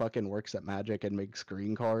know who fucking works at Magic and makes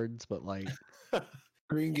green cards, but like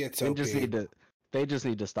Green gets they OP. just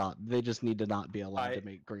need to stop. They just need to not be allowed to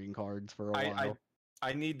make green cards for a while.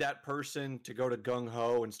 I need that person to go to Gung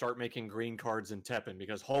Ho and start making green cards in Teppen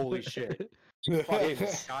because holy shit.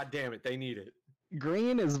 God damn it, they need it.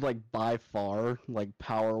 Green is like by far, like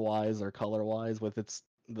power wise or color wise, with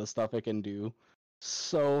the stuff it can do,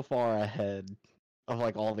 so far ahead of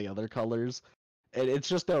like all the other colors. And it's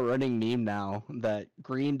just a running meme now that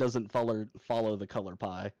green doesn't follow the color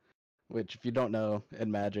pie, which if you don't know,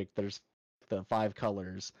 in Magic there's the 5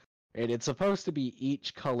 colors, and it's supposed to be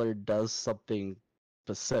each color does something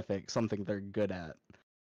specific, something they're good at.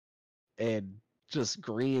 And just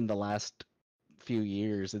green the last few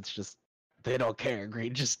years, it's just they don't care.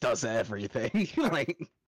 Green just does everything. Like,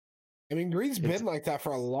 I mean, green's been like that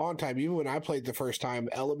for a long time. Even when I played the first time,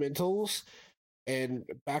 Elementals, and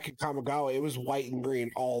back in Kamigawa, it was white and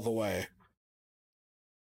green all the way.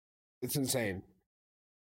 It's insane.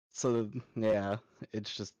 So yeah,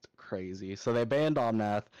 it's just crazy. So they banned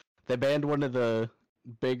Omnath. They banned one of the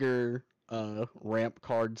bigger ramp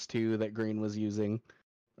cards too that green was using,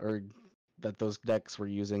 or that those decks were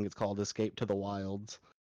using. It's called Escape to the Wilds.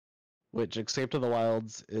 Which Escape to the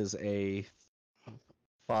Wilds is a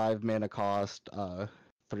 5 mana cost,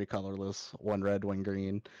 3 colorless, 1 red, 1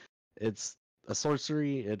 green. It's a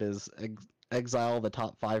sorcery. It is exile the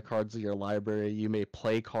top 5 cards of your library. You may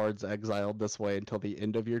play cards exiled this way until the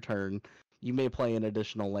end of your turn. You may play an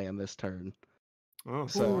additional land this turn. Oh,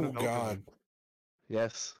 Oh God!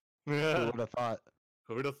 Yes. Yeah. Who would have thought?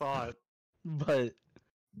 Who would have thought? But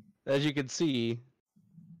as you can see,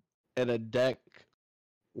 in a deck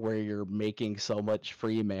where you're making so much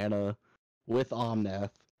free mana with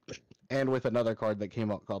Omnath and with another card that came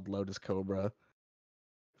out called Lotus Cobra,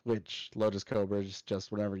 which Lotus Cobra is just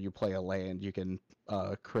whenever you play a land, you can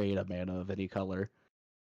create a mana of any color.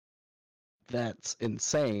 That's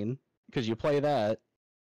insane, because you play that,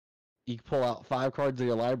 you pull out 5 cards of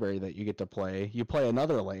your library that you get to play, you play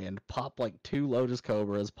another land, pop like 2 Lotus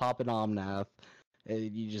Cobras, pop an Omnath, and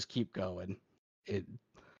you just keep going. It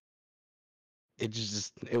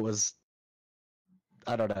was,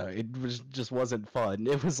 I don't know, just wasn't fun.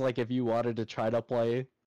 It was like if you wanted to try to play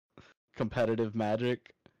competitive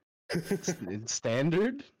Magic in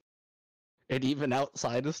Standard, and even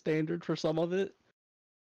outside of Standard for some of it,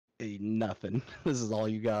 nothing. This is all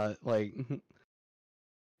you got. Like,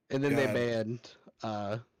 and then they banned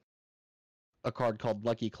a card called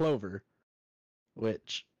Lucky Clover,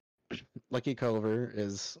 which Lucky Clover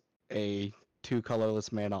is a 2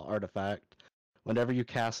 colorless mana artifact. Whenever you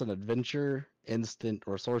cast an adventure, instant,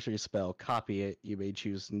 or sorcery spell, copy it, you may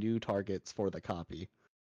choose new targets for the copy.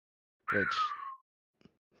 Which,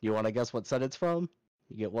 you want to guess what set it's from?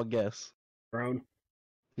 You get one guess. Brown.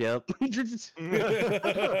 Yep.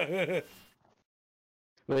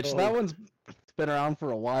 Which, that one's been around for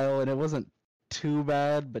a while, and it wasn't too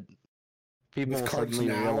bad, but people suddenly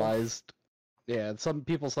realized... Yeah, some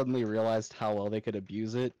people suddenly realized how well they could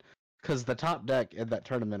abuse it. Because the top deck in that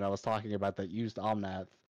tournament I was talking about that used Omnath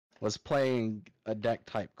was playing a deck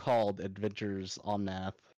type called Adventures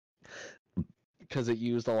Omnath, because it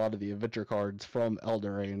used a lot of the adventure cards from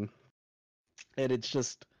Eldraine. And it's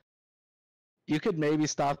just, you could maybe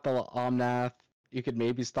stop the Omnath, you could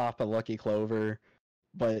maybe stop a Lucky Clover,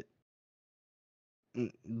 but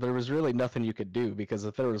there was really nothing you could do, because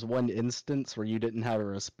if there was one instance where you didn't have a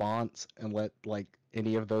response and let like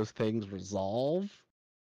any of those things resolve,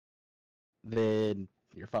 then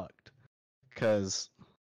you're fucked. Because,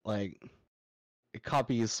 like, it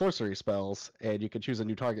copies sorcery spells, and you can choose a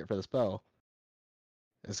new target for the spell.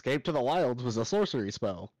 Escape to the Wilds was a sorcery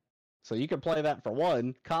spell. So you can play that for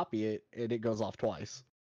 1, copy it, and it goes off twice.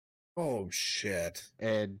 Oh, shit.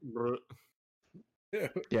 And,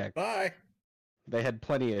 yeah. Bye. They had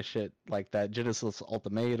plenty of shit like that. Genesis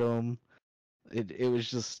Ultimatum. It was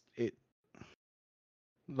just it.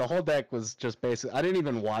 The whole deck was just basically. I didn't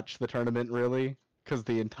even watch the tournament really because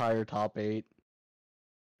the entire top 8.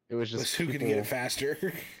 It was just who could get it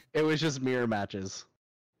faster. It was just mirror matches.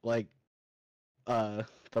 Like, the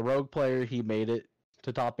rogue player, he made it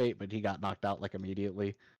to top 8, but he got knocked out like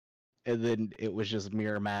immediately. And then it was just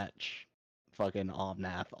mirror match fucking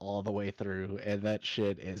Omnath all the way through, and that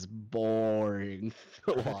shit is boring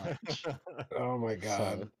to watch. Oh my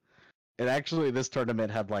god. So, and actually, this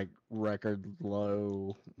tournament had like record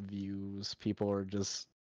low views. People are just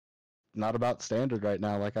not about standard right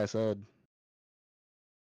now, like I said.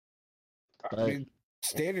 I mean,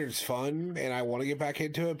 standard's fun, and I want to get back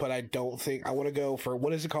into it, but I don't think I want to go for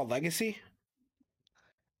what is it called, Legacy?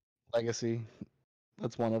 Legacy,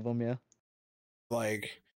 that's one of them, yeah.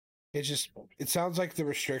 Like, it sounds like the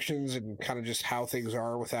restrictions and kind of just how things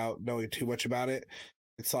are without knowing too much about it.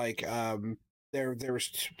 It's like there was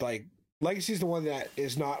like Legacy's the one that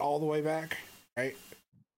is not all the way back, right?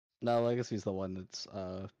 No, Legacy's the one that's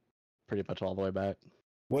pretty much all the way back.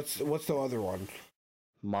 What's the other one?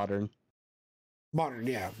 Modern.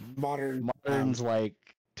 Yeah. Modern's like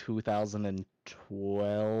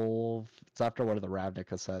 2012. It's after one of the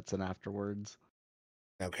Ravnica sets and afterwards.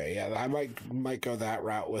 Okay, yeah, I might go that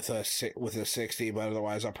route with a 60, but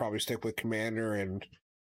otherwise I'll probably stick with Commander and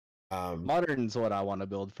Modern's what I want to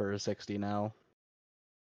build for a 60 now.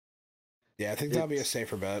 Yeah, I think that'll be a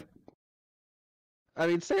safer bet. I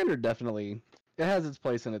mean, Standard definitely it has its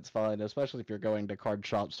place and it's fun, especially if you're going to card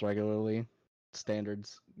shops regularly.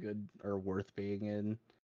 Standard's good or worth being in,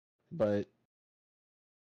 but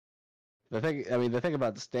the thing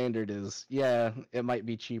about the Standard is, yeah, it might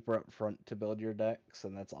be cheaper up front to build your decks,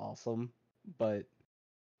 and that's awesome, but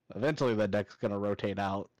eventually that deck's gonna rotate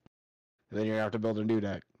out, and then you're gonna have to build a new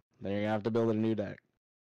deck. Then you're gonna have to build a new deck.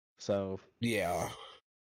 So yeah,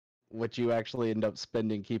 what you actually end up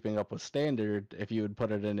spending keeping up with Standard, if you would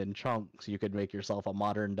put it in chunks, you could make yourself a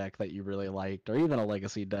Modern deck that you really liked, or even a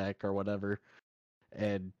Legacy deck or whatever,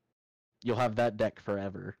 and you'll have that deck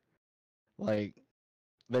forever. Like,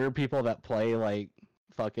 there are people that play like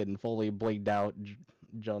fucking fully blinged out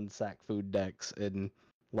Jun Sack food decks in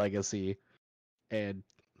Legacy, and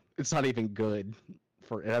it's not even good.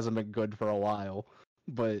 It hasn't been good for a while,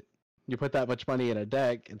 but you put that much money in a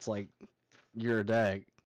deck, it's like your deck.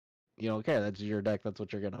 You don't care. That's your deck. That's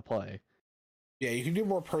what you're gonna play. Yeah, you can do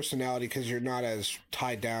more personality because you're not as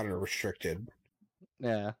tied down or restricted.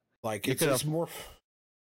 Yeah, like it's more.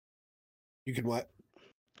 You can what?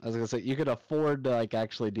 I was gonna say you could afford to like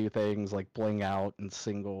actually do things like bling out and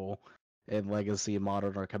single in Legacy,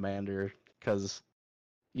 Modern, or Commander, because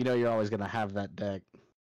you know you're always gonna have that deck.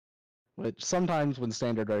 Which sometimes when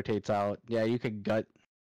Standard rotates out, yeah, you could gut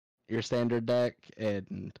your Standard deck,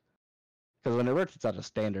 and because when it rotates out of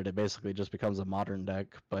Standard, it basically just becomes a Modern deck,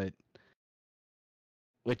 but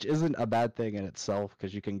which isn't a bad thing in itself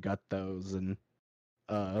because you can gut those and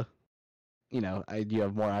you know, you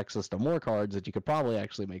have more access to more cards that you could probably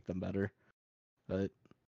actually make them better. But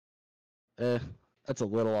that's a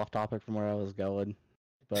little off topic from where I was going.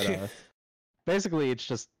 But basically it's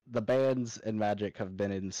just the bans in Magic have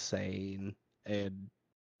been insane and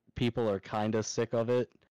people are kind of sick of it.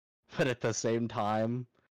 But at the same time,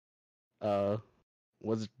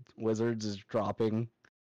 Wizards is dropping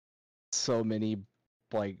so many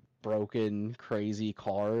like broken crazy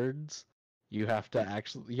cards. You have to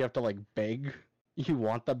like beg you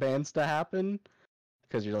want the bans to happen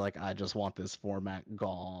because you're like, I just want this format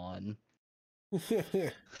gone. It's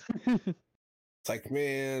like,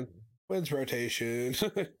 man, when's rotation?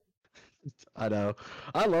 I know.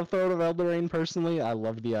 I love Throne of Eldraine personally. I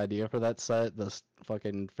love the idea for that set, the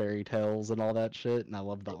fucking fairy tales and all that shit, and I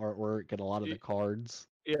love the artwork and a lot of the cards.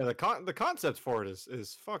 Yeah, the concept for it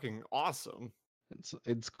is fucking awesome.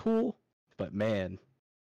 It's cool, but man,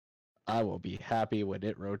 I will be happy when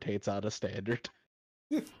it rotates out of Standard.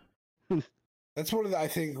 That's one of the, I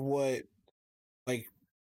think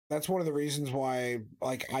that's one of the reasons why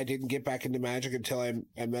like I didn't get back into Magic until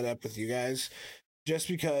I met up with you guys, just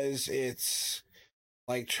because it's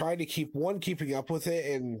like trying to keeping up with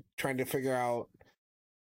it and trying to figure out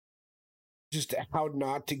just how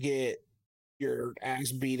not to get your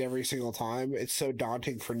ass beat every single time. It's so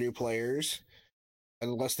daunting for new players.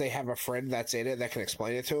 Unless they have a friend that's in it that can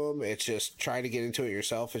explain it to them, it's just trying to get into it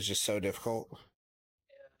yourself is just so difficult.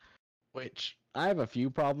 Which, I have a few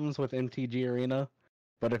problems with MTG Arena,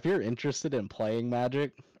 but if you're interested in playing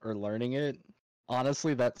Magic or learning it,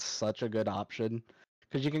 honestly, that's such a good option.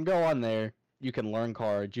 Because you can go on there, you can learn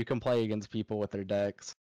cards, you can play against people with their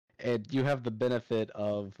decks, and you have the benefit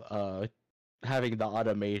of having the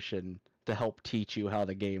automation to help teach you how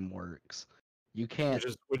the game works. You can't,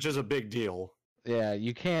 which is a big deal. yeah,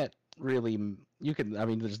 you can't really. You can, I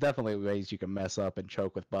mean, there's definitely ways you can mess up and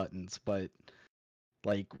choke with buttons, but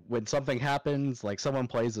like when something happens, like someone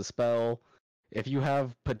plays a spell, if you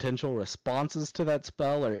have potential responses to that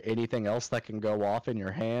spell or anything else that can go off in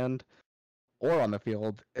your hand or on the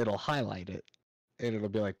field, it'll highlight it. And it'll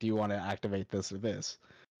be like, do you want to activate this or this?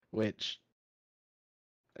 Which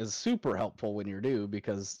is super helpful when you're new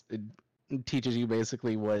because it teaches you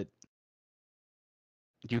basically what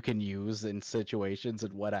you can use in situations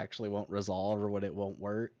and what actually won't resolve or what it won't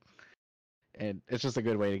work. And it's just a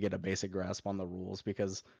good way to get a basic grasp on the rules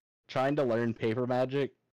because trying to learn paper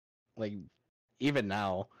magic, like even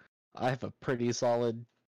now, I have a pretty solid,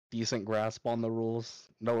 decent grasp on the rules.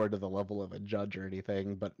 Nowhere to the level of a judge or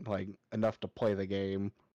anything, but like enough to play the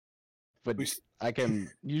game. But I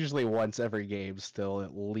can usually once every game still,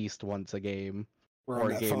 at least once a game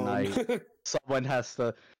or a game night. Someone has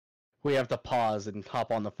to, we have to pause and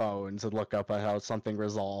hop on the phones and look up at how something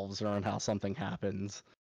resolves or on how something happens.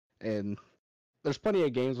 And there's plenty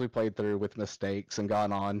of games we played through with mistakes and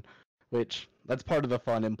gone on, which that's part of the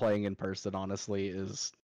fun in playing in person, honestly,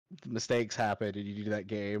 is mistakes happen and you do that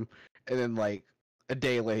game, and then like a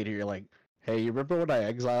day later you're like, hey, you remember when I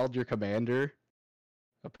exiled your commander?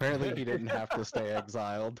 Apparently he didn't have to stay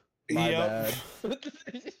exiled. My bad.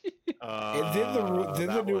 And then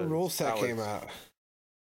the new rule set came out.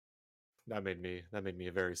 That made me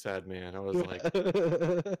a very sad man. I was like,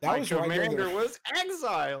 my commander was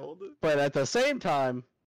exiled. But at the same time,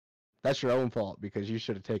 that's your own fault because you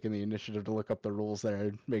should have taken the initiative to look up the rules there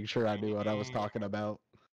and make sure I knew what I was talking about.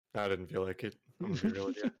 I didn't feel like it. I'm gonna be real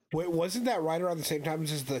with you. Wait, wasn't that right around the same time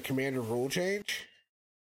as the commander rule change?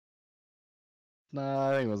 Nah,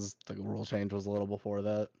 I think it was the rule change was a little before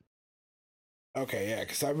that. Okay, yeah,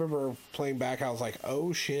 because I remember playing back, I was like,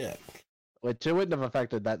 oh shit. Which it wouldn't have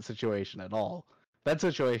affected that situation at all. That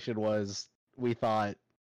situation was, we thought,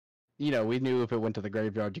 you know, we knew if it went to the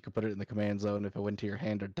graveyard, you could put it in the command zone. If it went to your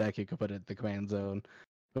hand or deck, you could put it in the command zone.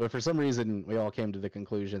 But for some reason, we all came to the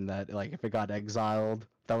conclusion that, like, if it got exiled,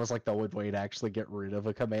 that was, like, the one way to actually get rid of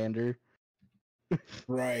a commander.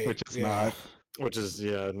 Right. Which is not. Which is,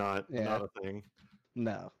 not a thing.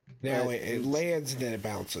 No. Now it lands and then it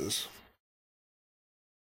bounces.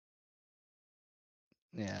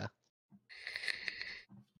 Yeah.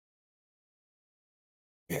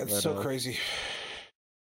 Yeah, it's so crazy.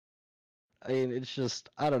 I mean, it's just,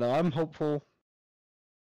 I don't know. I'm hopeful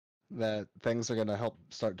that things are going to help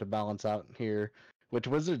start to balance out here, which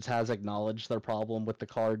Wizards has acknowledged their problem with the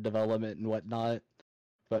card development and whatnot.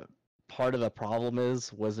 But part of the problem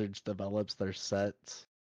is Wizards develops their sets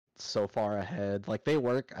so far ahead. Like, they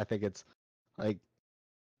work, I think it's like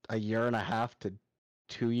a year and a half to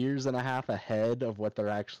 2 years and a half ahead of what they're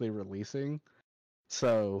actually releasing.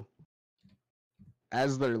 So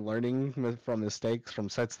as they're learning from mistakes from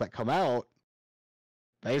sets that come out,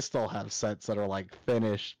 they still have sets that are like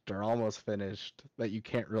finished or almost finished that you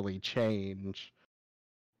can't really change,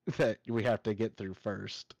 that we have to get through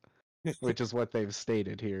first, which is what they've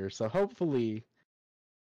stated here. So hopefully,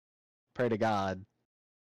 pray to God,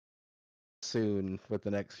 soon with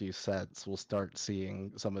the next few sets, we'll start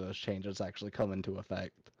seeing some of those changes actually come into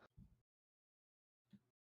effect.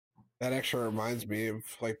 That actually reminds me of,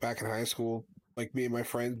 like, back in high school, like, me and my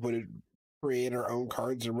friends would create our own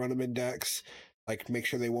cards and run them in decks, like, make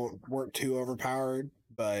sure they weren't too overpowered,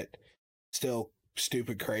 but still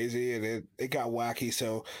stupid crazy, and it got wacky.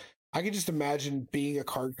 So I could just imagine being a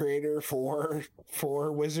card creator for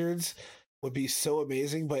Wizards would be so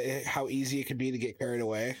amazing, but how easy it could be to get carried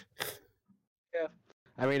away. Yeah.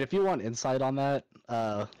 I mean, if you want insight on that,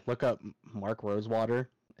 look up Mark Rosewater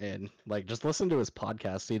and, like, just listen to his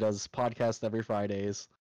podcast. He does podcasts every Fridays.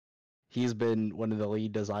 He's been one of the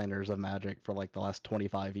lead designers of Magic for, like, the last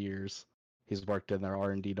 25 years. He's worked in their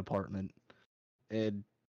R&D department. And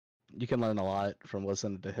you can learn a lot from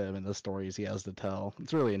listening to him and the stories he has to tell.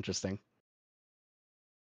 It's really interesting.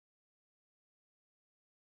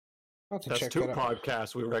 That's 2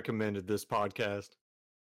 podcasts we recommended this podcast.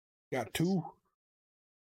 Got 2.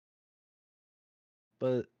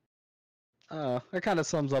 But that kind of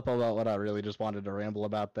sums up about what I really just wanted to ramble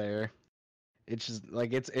about there. It's just,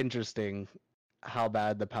 like, it's interesting how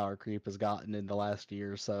bad the power creep has gotten in the last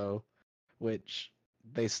year or so, which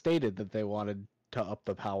they stated that they wanted to up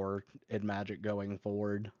the power in Magic going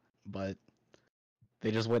forward, but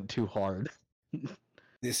they just went too hard.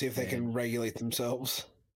 They see if they can regulate themselves.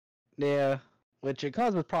 Yeah, which it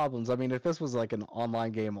causes problems. I mean, if this was like an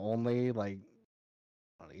online game only, like,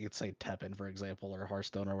 you'd say Teppen, for example, or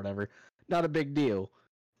Hearthstone or whatever, not a big deal.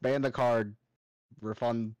 Ban the card,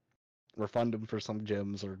 refund them for some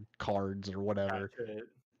gems or cards or whatever. Patch it.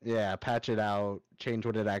 Yeah, patch it out, change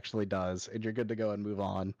what it actually does, and you're good to go and move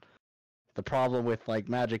on. The problem with like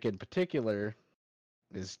Magic in particular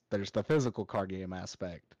is there's the physical card game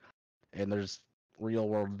aspect, and there's real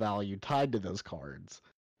world value tied to those cards.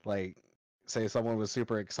 Like, say someone was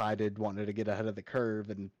super excited, wanted to get ahead of the curve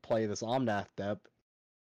and play this Omnath depth,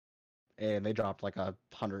 and they dropped like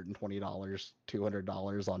 $120,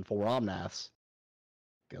 $200 on 4 Omnaths.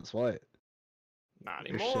 Guess what? Not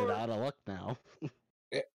You're anymore. shit out of luck now.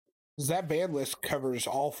 That ban list covers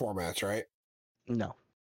all formats, right? No.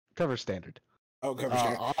 Cover standard. Oh, covers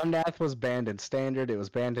standard. Omnath was banned in standard. It was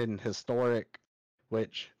banned in historic,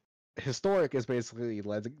 which historic is basically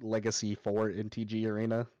legacy for NTG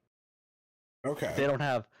Arena. Okay.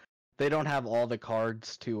 They don't have all the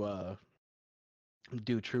cards to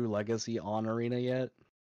do true legacy on Arena yet.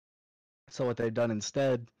 So what they've done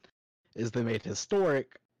instead is they made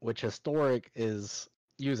historic, which historic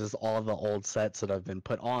uses all the old sets that have been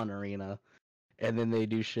put on Arena, and then they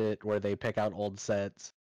do shit where they pick out old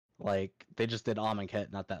sets. Like they just did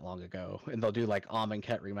Amonkhet not that long ago, and they'll do like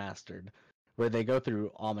Amonkhet remastered, where they go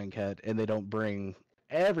through Amonkhet and they don't bring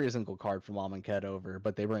every single card from Amonkhet over,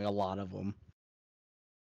 but they bring a lot of them,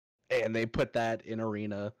 and they put that in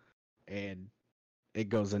Arena, and it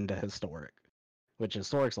goes into historic, which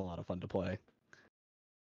historic's a lot of fun to play.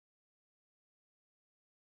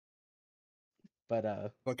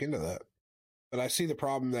 But Look into that. But I see the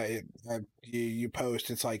problem that you post.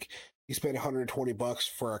 It's like you spend $120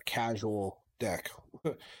 for a casual deck,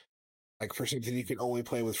 like for something you can only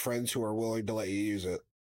play with friends who are willing to let you use it.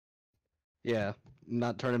 yeah,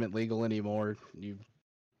 not tournament legal anymore. You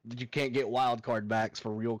can't get wild card backs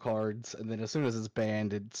for real cards, and then as soon as it's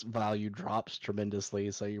banned, its value drops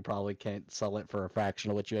tremendously. So you probably can't sell it for a fraction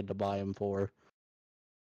of what you had to buy them for.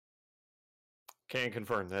 Can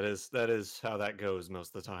confirm that is how that goes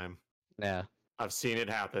most of the time. Yeah. I've seen it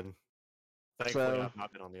happen. Thankfully, So- I've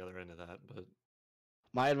not been on the other end of that, but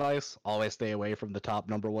My advice: always stay away from the top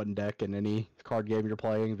number 1 deck in any card game you're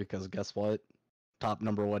playing, because guess what? Top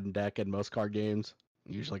 #1 deck in most card games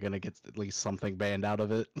usually gonna get at least something banned out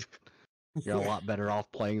of it. You're a lot better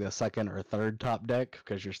off playing the second or third top deck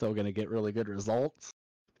because you're still gonna get really good results,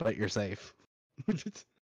 but you're safe. Except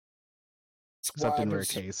in rare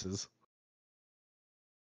cases.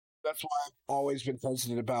 That's why I've always been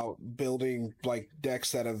hesitant about building like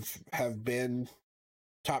decks that have been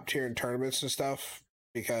top tier in tournaments and stuff,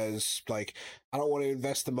 because like I don't want to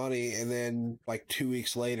invest the money and then like 2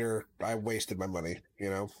 weeks later I wasted my money, you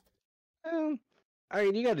know? I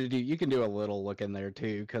mean, you can do a little look in there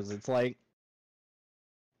too, because it's like,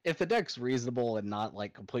 if the deck's reasonable and not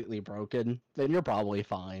like completely broken, then you're probably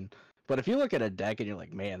fine. But if you look at a deck and you're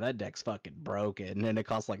like, man, that deck's fucking broken, and it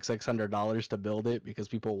costs like $600 to build it because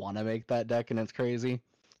people want to make that deck and it's crazy,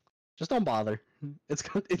 just don't bother. It's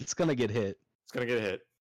gonna get hit. it's gonna get hit.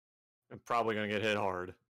 I'm probably gonna get hit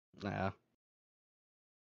hard. Yeah.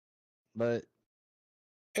 But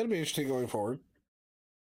It'll be interesting going forward.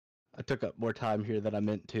 I took up more time here than I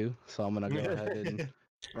meant to, so I'm gonna go ahead and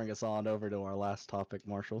bring us on over to our last topic,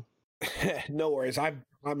 Marshall. No worries. I'm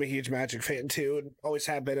a huge Magic fan too, and always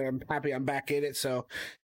have been. And I'm happy I'm back in it. So,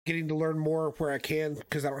 getting to learn more where I can,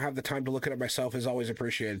 because I don't have the time to look at it myself, is always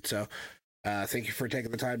appreciated. So, thank you for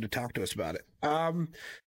taking the time to talk to us about it.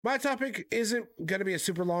 My topic isn't going to be a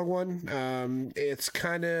super long one. It's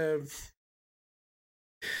kind of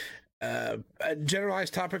a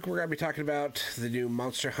generalized topic. We're going to be talking about the new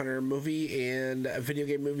Monster Hunter movie and video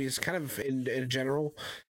game movies, kind of in general.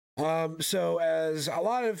 So as a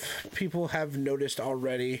lot of people have noticed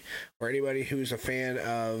already, or anybody who's a fan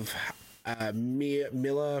of Mia, is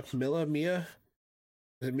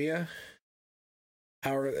it Mia?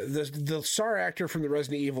 The star actor from the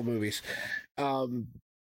Resident Evil movies.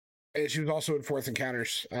 And she was also in Fourth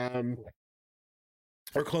Encounters. Or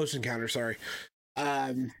Close Encounters, sorry.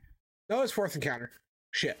 No, it's Fourth Encounter.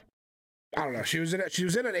 Shit. I don't know. She was in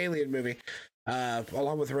an Alien movie,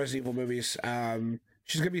 along with the Resident Evil movies.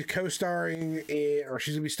 She's going to be co-starring she's going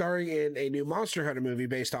to be starring in a new Monster Hunter movie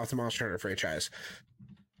based off the Monster Hunter franchise.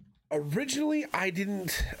 Originally, I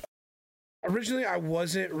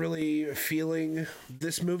wasn't really feeling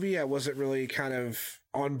this movie. I wasn't really kind of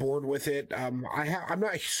on board with it. I'm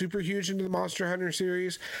not super huge into the Monster Hunter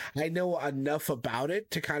series. I know enough about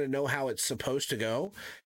it to kind of know how it's supposed to go.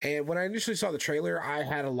 And when I initially saw the trailer, I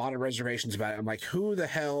had a lot of reservations about it. I'm like, who the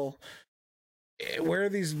hell... Where are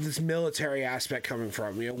this military aspect coming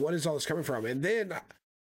from? You know, what is all this coming from? And then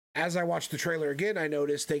as I watched the trailer again, I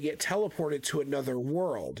noticed they get teleported to another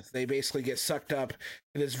world. They basically get sucked up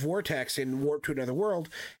in this vortex and warped to another world.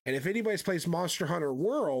 And if anybody's plays Monster Hunter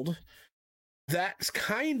World, that's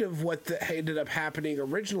kind of what ended up happening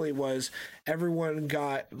originally. Was everyone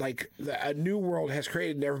got like a new world has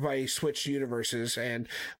created and everybody switched universes, and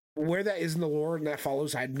where that is in the lore and that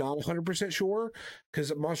follows, I'm not 100% sure,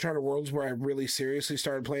 because Monster Hunter World is where I really seriously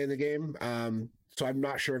started playing the game. So I'm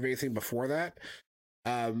not sure of anything before that.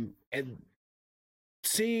 And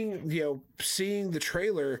seeing the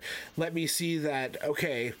trailer let me see that,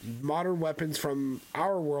 okay, modern weapons from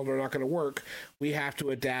our world are not going to work. We have to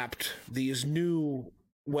adapt these new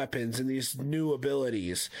weapons and these new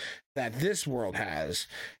abilities that this world has.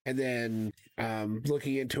 And then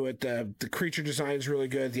looking into it, the creature design is really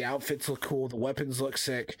good, the outfits look cool, the weapons look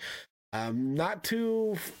sick. Not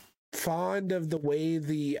too fond of the way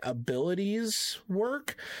the abilities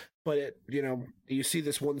work, but it, you see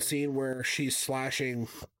this one scene where she's slashing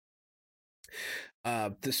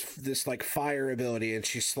this like fire ability, and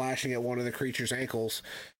she's slashing at one of the creature's ankles.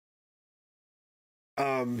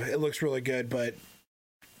 It looks really good, but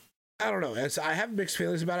I don't know. I have mixed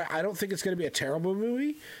feelings about it. I don't think it's going to be a terrible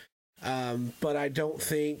movie, but I don't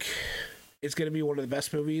think it's going to be one of the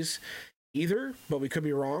best movies either, but we could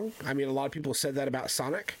be wrong. I mean, a lot of people said that about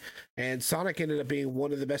Sonic, and Sonic ended up being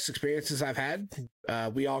one of the best experiences I've had.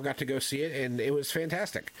 We all got to go see it, and it was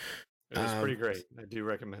fantastic. It was pretty great. I do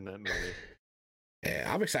recommend that movie. Yeah,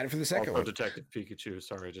 I'm excited for the second also one. Detective Pikachu.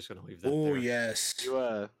 Sorry, just going to leave that Oh, there. yes.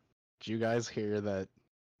 Did you guys hear that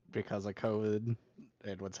because of COVID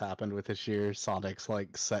and what's happened with this year, Sonic's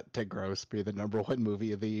like set to gross be the #1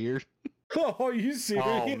 movie of the year? Oh, are you serious?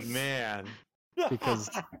 Oh, man. Because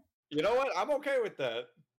You know what? I'm okay with that.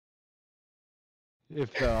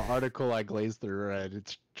 if the article I glazed through read,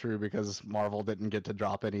 it's true, because Marvel didn't get to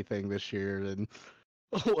drop anything this year and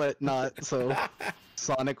whatnot. So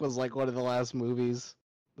Sonic was like one of the last movies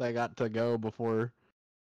that got to go before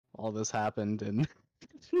all this happened. And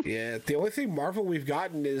Yeah, the only thing Marvel we've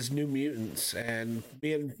gotten is New Mutants, and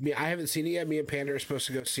me, I haven't seen it yet. Me and Panda are supposed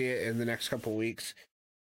to go see it in the next couple weeks.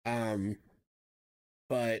 But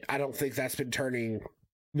I don't think that's been turning.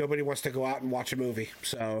 Nobody wants to go out and watch a movie,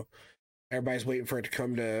 so everybody's waiting for it to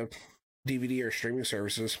come to DVD or streaming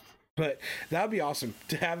services. But that would be awesome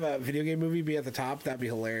to have a video game movie be at the top. That'd be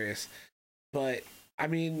hilarious. But I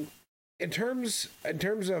mean, in terms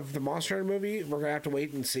of the Monster Hunter movie, we're gonna have to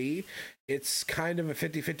wait and see. It's kind of a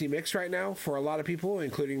 50-50 mix right now for a lot of people,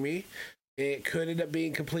 including me. It could end up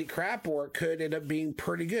being complete crap, or it could end up being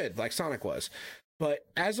pretty good, like Sonic was. But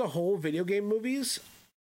as a whole, video game movies,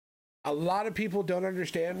 a lot of people don't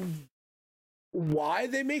understand why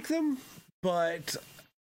they make them, but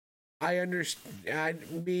I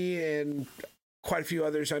understand. Me and quite a few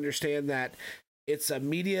others understand that it's a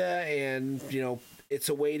media, and it's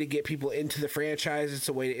a way to get people into the franchise. It's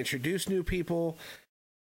a way to introduce new people.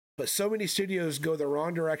 But so many studios go the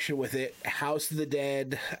wrong direction with it. House of the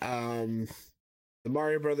Dead, the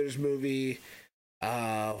Mario Brothers movie.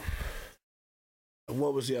 What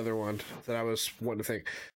was the other one that I was wanting to think?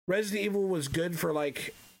 Resident Evil was good for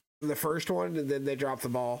like the first one, and then they dropped the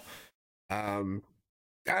ball. I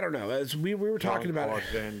don't know. As we were talking about it,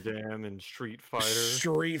 Van Damme and Street Fighter.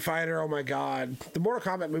 Street Fighter. Oh my God, the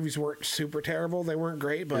Mortal Kombat movies weren't super terrible. They weren't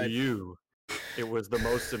great, but For you, it was the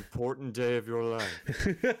most important day of your life.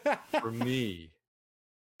 For me,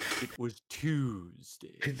 it was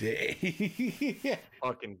Tuesday.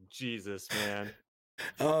 Fucking Jesus, man.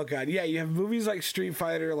 Oh God, yeah. You have movies like Street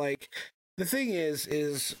Fighter. Like, the thing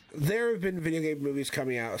is there have been video game movies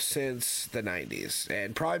coming out since the 90s,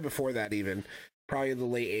 and probably before that, even probably in the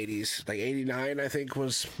late 80s, like 89, I think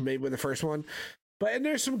was maybe when the first one. And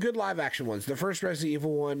there's some good live action ones. The first Resident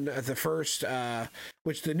Evil one,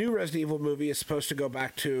 which the new Resident Evil movie is supposed to go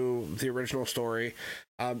back to the original story.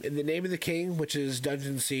 In The Name of the King, which is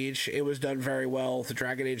Dungeon Siege, it was done very well. The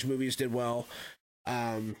Dragon Age movies did well.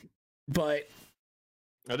 But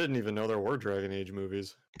I didn't even know there were Dragon Age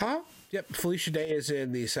movies. Huh? Yep. Felicia Day is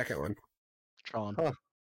in the second one. Tron. Huh.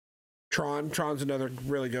 Tron's another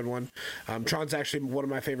really good one. Tron's actually one of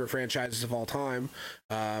my favorite franchises of all time.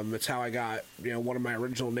 It's how I got, one of my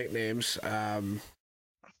original nicknames. And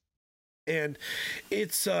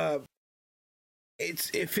it's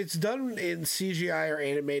if it's done in CGI or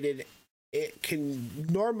animated, it can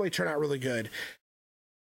normally turn out really good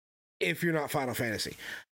if you're not Final Fantasy.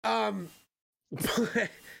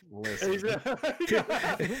 Listen.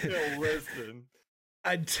 Listen.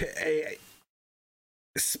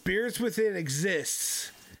 Spirits Within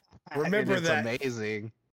exists. Remember it's that.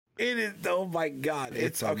 Amazing. It is. Oh my God!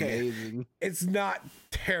 It's okay. amazing. It's not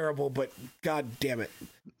terrible, but God damn it,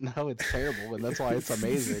 No, it's terrible, and that's why it's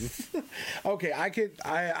amazing. Okay,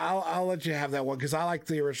 I'll let you have that one because I like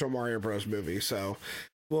the original Mario Bros. Movie, so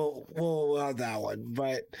we'll have that one.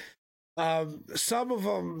 But some of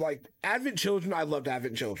them, like Advent Children, I loved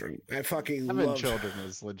Advent Children. I fucking Advent loved Children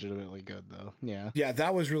is legitimately good, though. Yeah,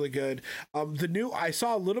 that was really good. I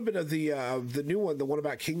saw a little bit of the new one, the one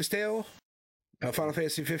about Kingsdale. Final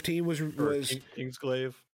Fantasy 15 was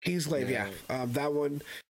Kingsglaive. Kingsglaive, yeah. That one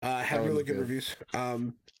had really good reviews.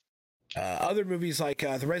 Other movies like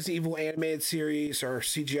the Resident Evil animated series or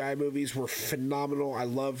CGI movies were phenomenal. I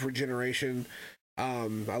love Regeneration. I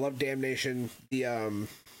love Damnation. The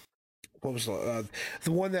what was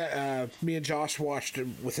the one that me and Josh watched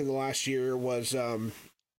within the last year was what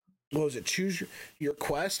was it? Choose Your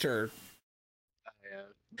Quest, or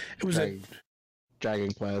it was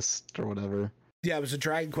Dragon Quest or whatever. Yeah, it was a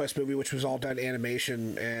Dragon Quest movie, which was all done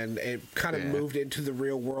animation, and it kind of moved into the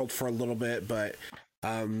real world for a little bit, but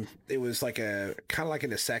it was like a kind of like an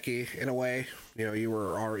Isekai in a way. You know, you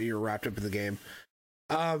were wrapped up in the game.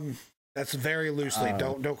 That's very loosely.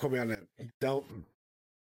 Don't quote me on it. Don't.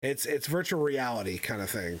 It's virtual reality kind of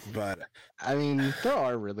thing, but I mean, there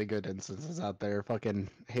are really good instances out there. Fucking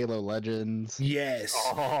Halo Legends. Yes.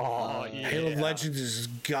 Oh, yeah. Halo Legends is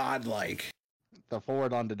godlike. The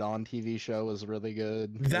Forward Unto Dawn TV show was really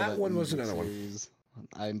good. That one was another one.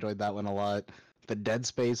 I enjoyed that one a lot. The Dead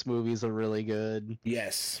Space movies are really good.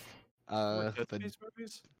 Yes. Dead Space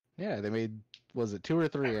movies? Yeah, they made, was it 2 or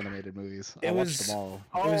 3 animated movies? I watched them all.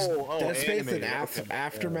 It was Dead Space and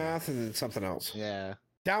Aftermath and then something else. Yeah.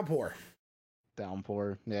 Downpour.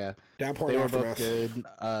 Yeah. Downpour. They and were Aftermath. both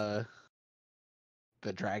good.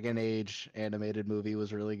 The Dragon Age animated movie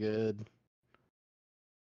was really good.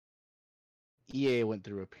 EA went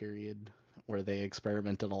through a period where they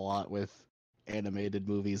experimented a lot with animated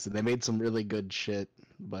movies, and they made some really good shit,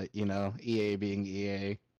 but you know, EA being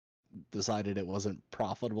EA decided it wasn't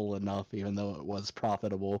profitable enough, even though it was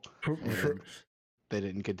profitable. And they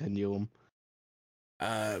didn't continue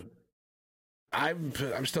them.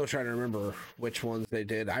 I'm still trying to remember which ones they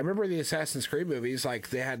did. I remember the Assassin's Creed movies, like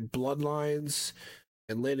they had Bloodlines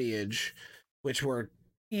and Lineage, which were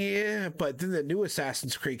but then the new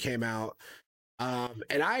Assassin's Creed came out.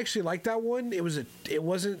 And I actually liked that one. It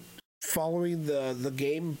wasn't following the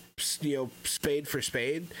game, you know, spade for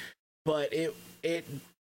spade, but it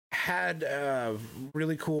had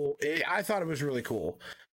really cool. I thought it was really cool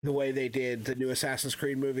the way they did the new Assassin's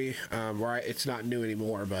Creed movie. Where it's not new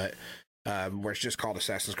anymore, but where it's just called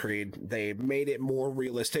Assassin's Creed. They made it more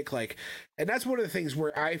realistic, and that's one of the things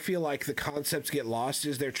where I feel like the concepts get lost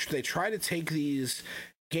is they try to take these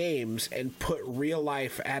games and put real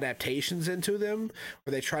life adaptations into them,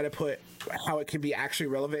 where they try to put how it can be actually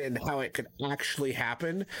relevant and how it could actually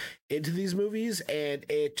happen into these movies, and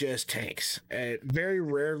it just tanks. It very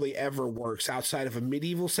rarely ever works outside of a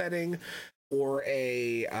medieval setting or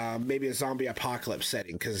a maybe a zombie apocalypse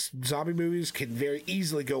setting, because zombie movies can very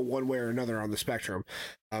easily go one way or another on the spectrum.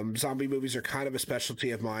 Zombie movies are kind of a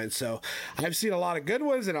specialty of mine, so I've seen a lot of good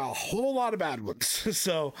ones and a whole lot of bad ones.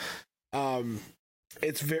 So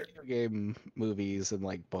it's very game movies and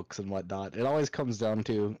like books and whatnot. It always comes down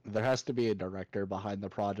to there has to be a director behind the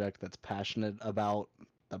project that's passionate about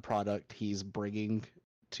the product he's bringing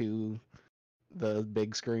to the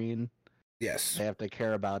big screen. Yes, they have to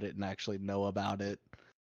care about it and actually know about it,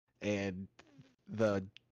 and the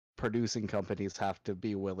producing companies have to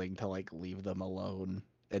be willing to like leave them alone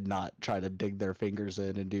and not try to dig their fingers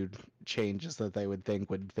in and do changes that they would think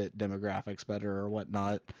would fit demographics better or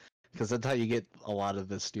whatnot. Because that's how you get a lot of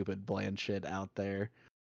this stupid bland shit out there.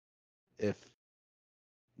 If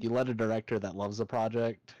you let a director that loves a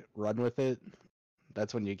project run with it,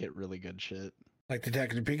 that's when you get really good shit. Like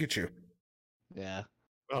Detective Pikachu. Yeah.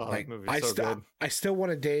 Oh, like, that movie's good. I still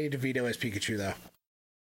want a Danny DeVito as Pikachu, though.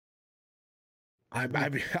 I'm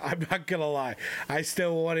not gonna lie. I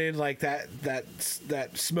still wanted like that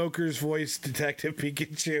smoker's voice Detective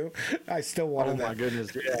Pikachu. I still wanted that. Oh my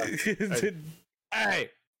goodness! Yeah. Hey,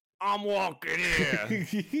 I'm walking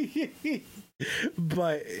in.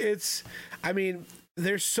 But I mean,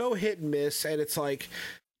 they're so hit and miss, and it's like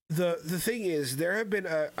the thing is, there have been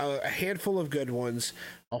a handful of good ones,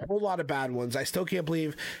 a whole lot of bad ones. I still can't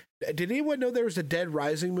believe. Did anyone know there was a Dead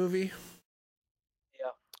Rising movie?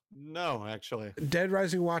 No, actually. Dead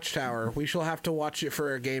Rising Watchtower. We shall have to watch it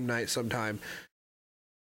for a game night sometime.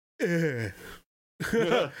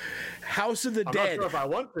 House of the I'm Dead. not sure if I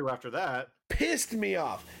want to after that. Pissed me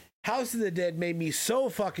off. House of the Dead made me so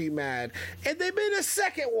fucking mad, and they made a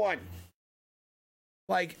second one.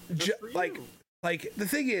 Like, Like, the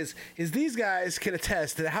thing is these guys can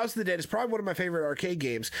attest that House of the Dead is probably one of my favorite arcade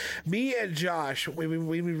games. Me and Josh, when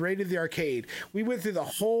we raided the arcade, we went through the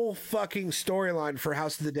whole fucking storyline for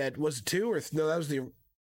House of the Dead. Was it 2 or no? That was the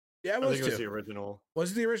yeah, it was 2. I think it was the original.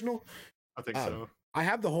 Was it the original? I think so. I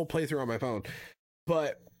have the whole playthrough on my phone,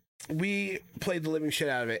 but we played the living shit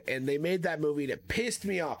out of it, and they made that movie, and it pissed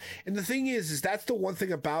me off. And the thing is that's the one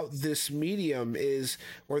thing about this medium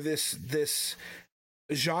or this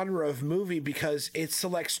genre of movie, because it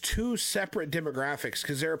selects two separate demographics,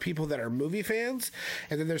 because there are people that are movie fans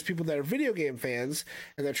and then there's people that are video game fans,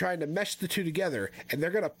 and they're trying to mesh the two together, and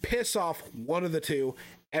they're going to piss off one of the two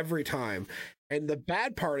every time. And the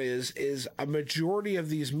bad part is a majority of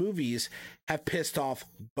these movies have pissed off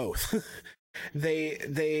both.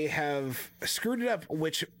 they have screwed it up,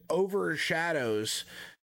 which overshadows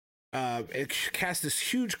it casts this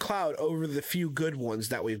huge cloud over the few good ones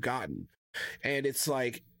that we've gotten. And it's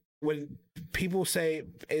like, when people say,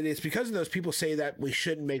 and it's because of those people say that we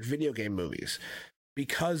shouldn't make video game movies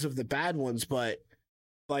because of the bad ones. But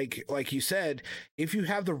like you said, if you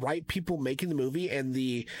have the right people making the movie and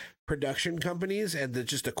the production companies and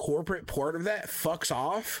just the corporate part of that fucks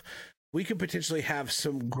off, we could potentially have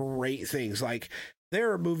some great things. Like,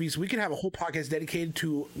 there are movies, we could have a whole podcast dedicated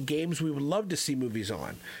to games we would love to see movies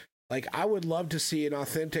on. Like, I would love to see an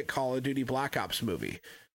authentic Call of Duty Black Ops movie.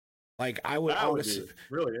 Like, that would be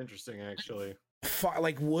really interesting, actually.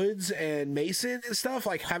 Like Woods and Mason and stuff,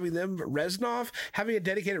 like having them having a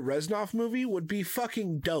dedicated Reznov movie would be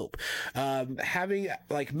fucking dope. Having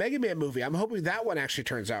like Mega Man movie, I'm hoping that one actually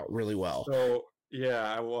turns out really well. So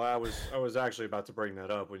yeah, well, I was actually about to bring that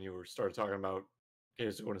up when you started talking about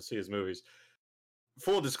games we want to see as movies.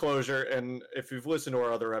 Full disclosure, and if you've listened to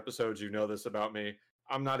our other episodes, you know this about me.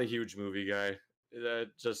 I'm not a huge movie guy.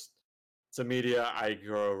 It's a media I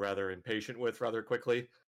grow rather impatient with rather quickly,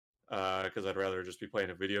 because I'd rather just be playing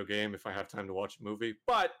a video game if I have time to watch a movie.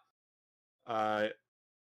 But that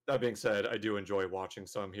being said, I do enjoy watching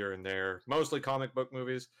some here and there, mostly comic book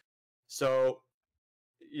movies. So,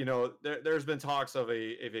 you know, there's been talks of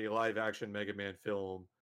a live-action Mega Man film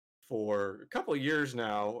for a couple of years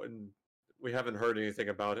now, and we haven't heard anything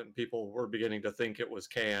about it, and people were beginning to think it was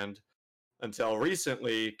canned until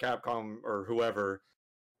recently Capcom or whoever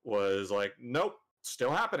was like, nope, still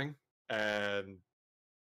happening. And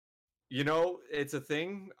you know, it's a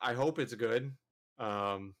thing. I hope it's good,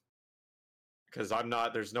 because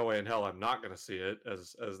there's no way in hell I'm not going to see it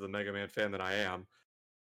as the Mega Man fan that I am.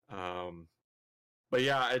 But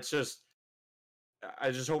yeah, I just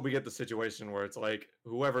hope we get the situation where it's like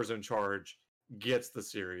whoever's in charge gets the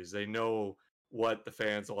series. They know what the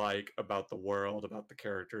fans like about the world, about the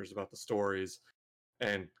characters, about the stories,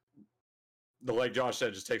 and like Josh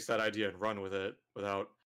said, just takes that idea and run with it without,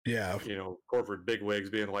 you know, corporate bigwigs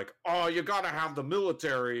being like, oh, you gotta have the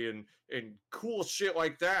military and cool shit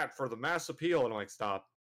like that for the mass appeal. And I'm like, stop,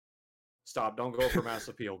 don't go for mass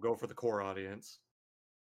appeal, go for the core audience.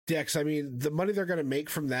 Yeah, because I mean, the money they're going to make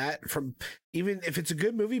from even if it's a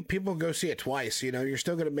good movie, people go see it twice. You know, you're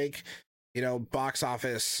still going to make, you know, box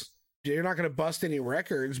office. You're not going to bust any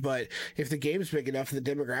records, but if the game's big enough and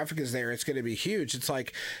the demographic is there, it's going to be huge. It's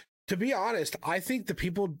like, to be honest, I think the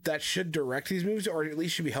people that should direct these movies, or at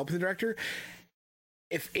least should be helping the director,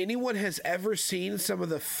 if anyone has ever seen some of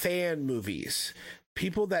the fan movies,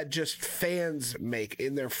 people that just fans make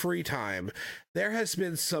in their free time, there has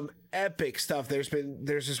been some epic stuff. There's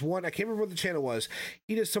this one, I can't remember what the channel was.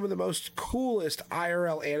 He does some of the most coolest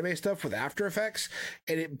IRL anime stuff with After Effects,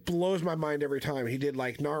 and it blows my mind every time. He did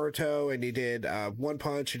like Naruto, and he did One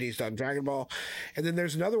Punch, and he's done Dragon Ball. And then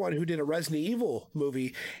there's another one who did a Resident Evil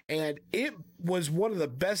movie, and it was one of the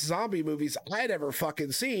best zombie movies I'd ever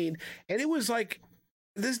fucking seen. And it was like,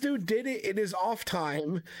 this dude did it in his off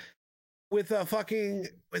time with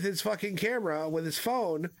his fucking camera, with his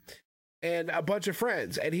phone, and a bunch of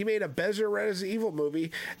friends, and he made a better Resident Evil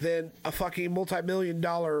movie than a fucking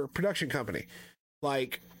multi-million-dollar production company.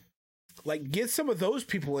 Like get some of those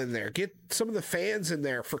people in there, get some of the fans in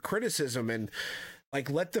there for criticism, and like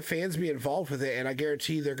let the fans be involved with it, and I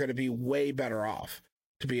guarantee they're going to be way better off,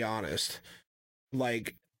 to be honest.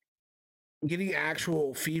 Like, getting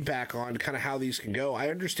actual feedback on kind of how these can go. I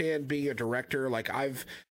understand being a director, like I've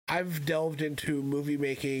delved into movie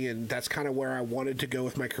making, and that's kind of where I wanted to go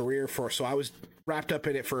with my career so I was wrapped up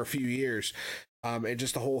in it for a few years, and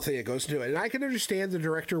just the whole thing that goes into it. And I can understand the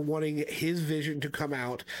director wanting his vision to come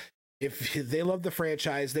out. If they love the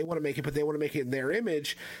franchise, they want to make it, but they want to make it in their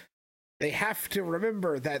image. They have to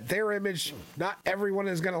remember that their image, not everyone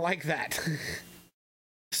is going to like that.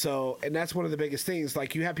 So, and that's one of the biggest things.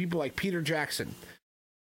 Like, you have people like Peter Jackson,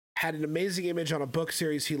 had an amazing image on a book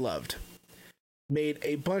series he loved. made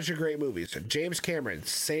a bunch of great movies. James Cameron,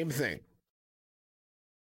 same thing.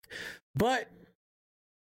 But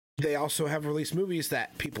they also have released movies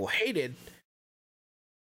that people hated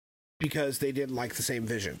because they didn't like the same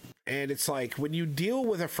vision. And it's like, when you deal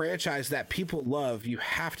with a franchise that people love, you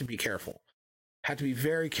have to be careful. Have to be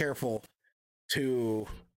very careful to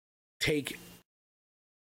take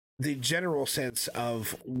the general sense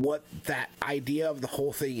of what that idea of the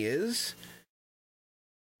whole thing is,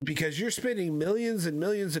 because you're spending millions and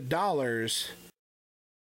millions of dollars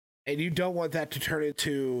and you don't want that to turn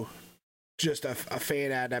into just a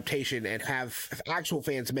fan adaptation and have actual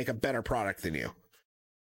fans make a better product than you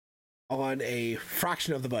on a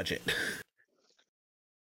fraction of the budget.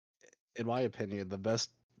 In my opinion, the best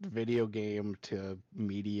video game to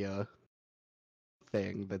media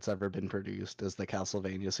thing that's ever been produced is the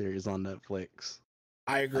Castlevania series on Netflix.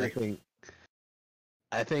 I agree.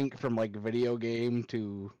 I think from like video game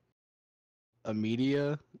to a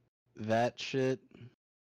media, that shit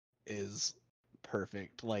is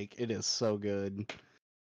perfect. Like, it is so good.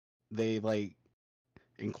 They like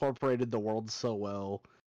incorporated the world so well.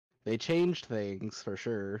 They changed things for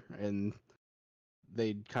sure, and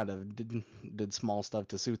they kind of did small stuff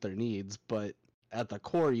to suit their needs, but at the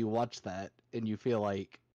core you watch that and you feel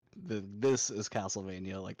like this is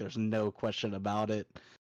Castlevania. Like, there's no question about it.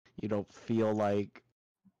 You don't feel like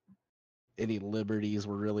any liberties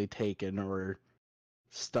were really taken or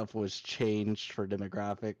stuff was changed for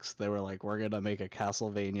demographics. They were like, we're gonna make a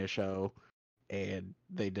Castlevania show, and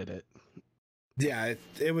they did it. Yeah,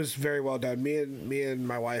 it was very well done. Me and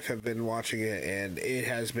my wife have been watching it, and it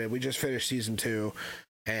has been. We just finished season 2,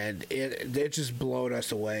 and it just blown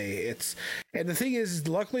us away. And the thing is,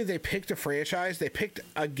 luckily they picked a franchise. They picked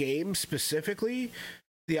a game specifically,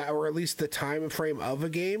 or at least the time frame of a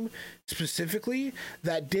game specifically,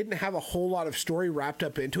 that didn't have a whole lot of story wrapped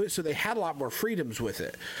up into it, so they had a lot more freedoms with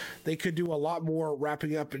it. They could do a lot more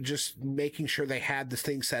wrapping up and just making sure they had this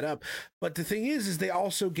thing set up. But the thing is they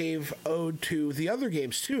also gave ode to the other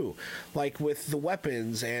games too, like with the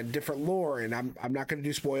weapons and different lore. And I'm not going to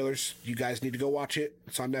do spoilers. You guys need to go watch it.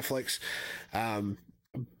 It's on Netflix.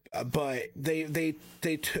 But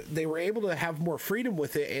they were able to have more freedom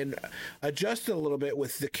with it and adjust it a little bit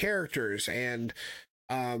with the characters and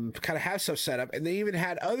kind of have stuff set up. And they even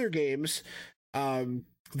had other games.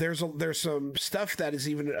 There's some stuff that is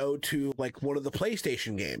even an ode to like one of the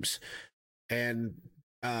PlayStation games, and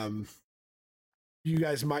you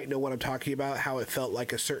guys might know what I'm talking about. How it felt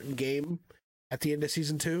like a certain game at the end of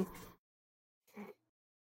season 2.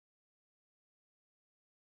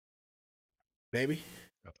 Maybe.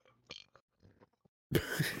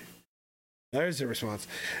 There's a response,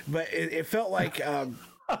 but it felt like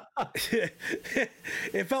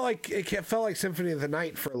it felt like Symphony of the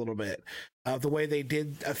Night for a little bit. The way they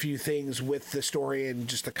did a few things with the story and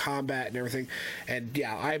just the combat and everything. And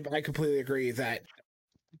yeah, I completely agree that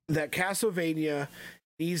Castlevania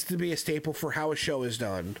needs to be a staple for how a show is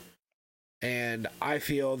done. And I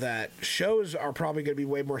feel that shows are probably going to be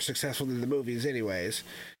way more successful than the movies anyways.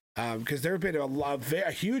 Because there have been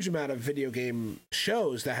a huge amount of video game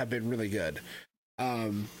shows that have been really good.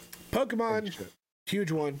 Pokemon,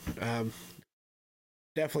 huge one.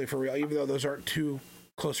 Definitely for real, even though those aren't too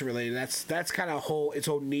closely related. That's kind of its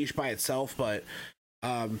own niche by itself. But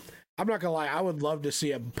I'm not gonna lie, I would love to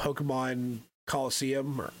see a Pokemon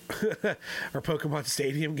Coliseum or or Pokemon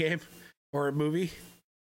Stadium game or a movie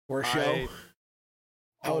or a show.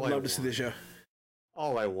 I would love to see the show.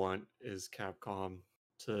 All I want is Capcom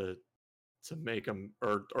to make them,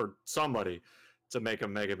 or somebody to make a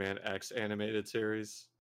Mega Man X animated series.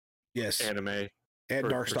 Yes, anime and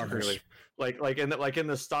Darkstalkers, like in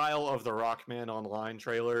the style of the Rockman Online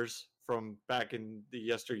trailers from back in the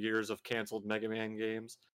yesteryears of canceled Mega Man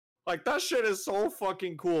games. Like, that shit is so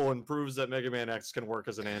fucking cool and proves that Mega Man X can work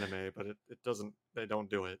as an anime, but it doesn't. They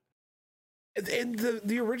don't do it. And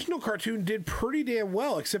the original cartoon did pretty damn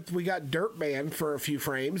well, except we got Dirtman for a few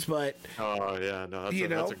frames. But oh yeah, no,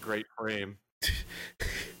 that's a great frame.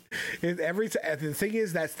 The thing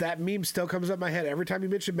is that meme still comes up in my head every time you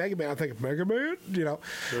mention Mega Man. I think Mega Man,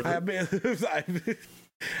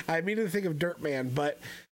 I immediately think of Dirtman. But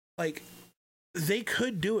like, they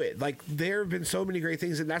could do it. Like, there have been so many great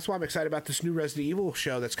things, and that's why I'm excited about this new Resident Evil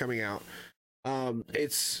show that's coming out.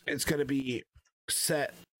 It's going to be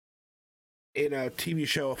set in a TV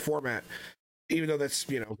show format, even though that's,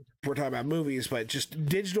 we're talking about movies, but just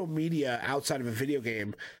digital media outside of a video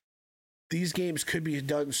game. These games could be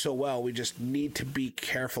done so well. We just need to be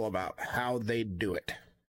careful about how they do it.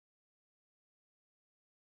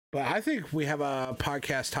 But I think we have a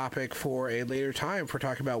podcast topic for a later time for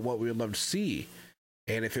talking about what we would love to see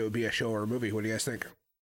and if it would be a show or a movie. What do you guys think?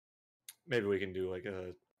 Maybe we can do like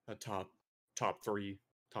a top 3,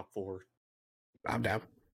 top 4, I'm down.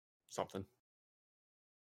 something.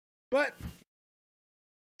 But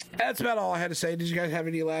that's about all I had to say. Did you guys have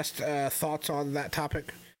any last thoughts on that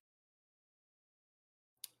topic?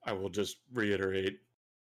 I will just reiterate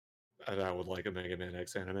that I would like a Mega Man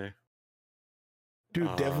X anime.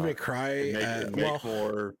 Dude, Devil May Cry.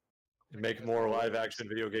 Make more live action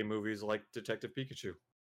video game movies like Detective Pikachu.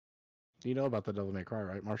 You know about the Devil May Cry,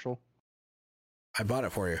 right, Marshall? I bought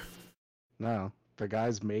it for you. No, the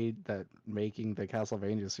guys making the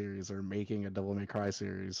Castlevania series are making a Devil May Cry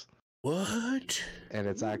series. What? And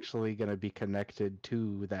it's actually going to be connected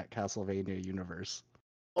to that Castlevania universe.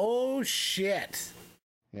 Oh shit!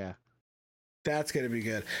 Yeah, that's gonna be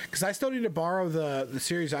good. Because I still need to borrow the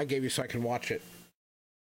series I gave you so I can watch it.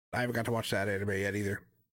 I haven't got to watch that anime yet either.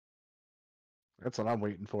 That's what I'm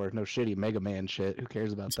waiting for. No shitty Mega Man shit. Who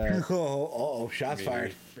cares about that? oh, shots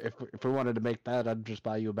fired. If we wanted to make that, I'd just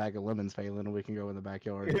buy you a bag of lemons, Phelan, and we can go in the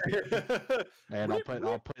backyard. And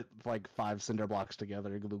I'll put like 5 cinder blocks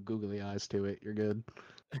together, glue googly eyes to it. You're good.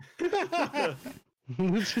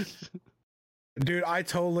 Dude, I'm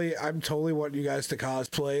totally wanting you guys to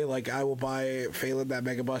cosplay. Like, I will buy Phelan that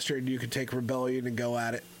Mega Buster, and you can take Rebellion and go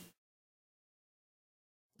at it.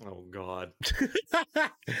 Oh God!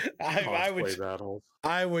 I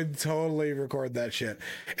would totally record that shit.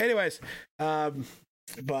 Anyways,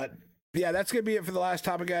 but yeah, that's gonna be it for the last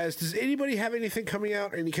topic, guys. Does anybody have anything coming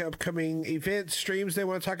out? Any upcoming events, streams they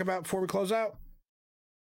want to talk about before we close out?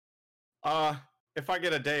 If I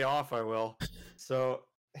get a day off, I will. So,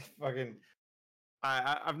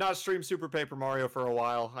 I've not streamed Super Paper Mario for a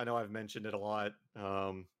while. I know I've mentioned it a lot.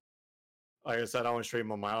 Like I said, I want to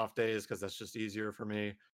stream on my off days because that's just easier for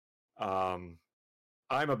me. I'm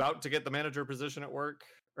about to get the manager position at work,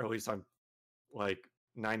 or at least I'm like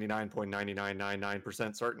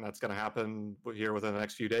 99.9999% certain that's going to happen here within the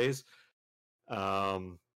next few days.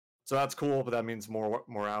 So that's cool, but that means more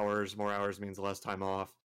hours. More hours means less time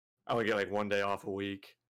off. I only get like 1 day off a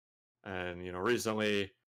week, and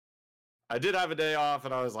recently I did have a day off,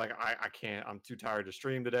 and I was like, I can't. I'm too tired to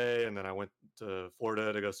stream today. And then I went to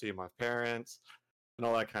Florida to go see my parents and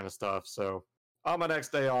all that kind of stuff. So on my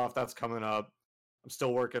next day off, that's coming up. I'm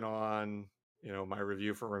still working on, my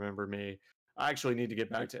review for Remember Me. I actually need to get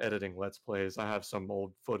back to editing Let's Plays. I have some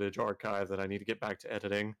old footage archive that I need to get back to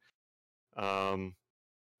editing.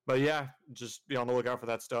 But yeah, just be on the lookout for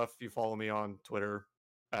that stuff. You follow me on Twitter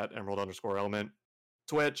at Emerald_Element,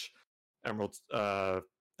 Twitch,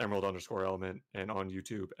 Emerald_Element, and on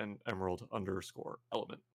YouTube and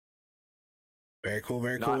Emerald_Element. Very cool,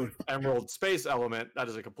 very Not cool. Emerald Space Element. That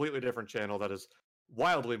is a completely different channel that is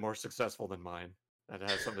wildly more successful than mine. That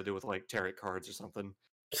has something to do with like tarot cards or something.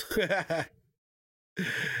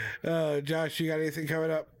 Josh, you got anything coming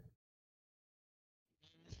up?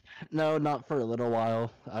 No, not for a little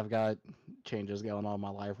while. I've got changes going on in my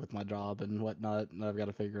life with my job and whatnot, and I've got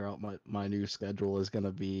to figure out what my new schedule is going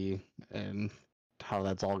to be and how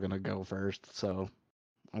that's all going to go first. So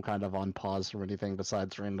I'm kind of on pause from anything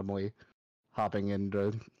besides randomly hopping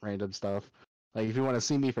into random stuff. Like, if you want to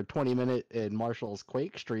see me for 20 minutes in Marshall's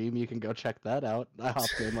Quake stream, you can go check that out. I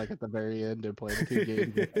hopped in like at the very end and played a few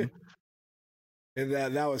games with him. And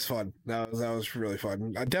that was fun. That was really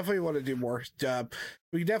fun. I definitely want to do more.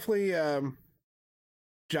 We definitely,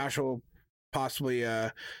 Josh will possibly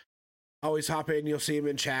always hop in. You'll see him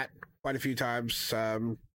in chat quite a few times.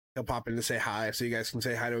 He'll pop in to say hi, so you guys can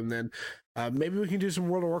say hi to him then. Maybe we can do some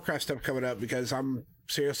World of Warcraft stuff coming up, because I'm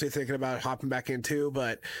seriously thinking about hopping back in too,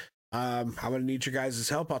 but I'm going to need your guys'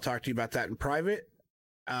 help. I'll talk to you about that in private.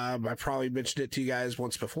 I probably mentioned it to you guys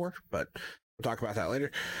once before, but we'll talk about that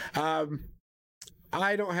later.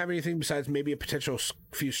 I don't have anything besides maybe a potential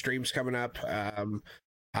few streams coming up.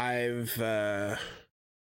 I've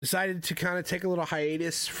decided to kind of take a little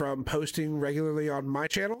hiatus from posting regularly on my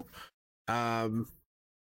channel.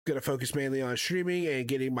 Going to focus mainly on streaming and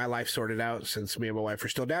getting my life sorted out, since me and my wife are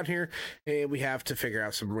still down here and we have to figure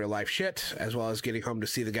out some real life shit, as well as getting home to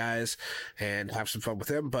see the guys and have some fun with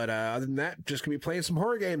them. But other than that, just gonna be playing some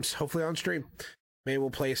horror games, hopefully on stream. Maybe we'll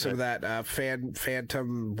play some of that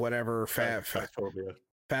Phantom whatever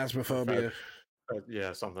Phasmophobia.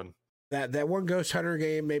 Yeah, something. That one Ghost Hunter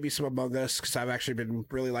game, maybe some Among Us, because I've actually been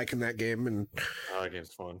really liking that game, and that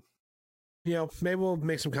game's fun. Maybe we'll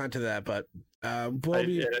make some content of that, but I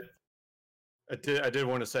did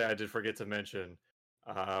want to say, I did forget to mention,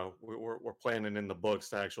 we're planning in the books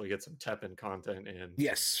to actually get some Teppen content in.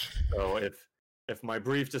 Yes. So if my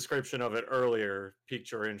brief description of it earlier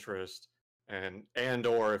piqued your interest, and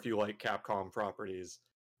or if you like Capcom properties,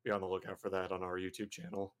 be on the lookout for that on our YouTube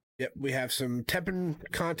channel. Yep, we have some Teppen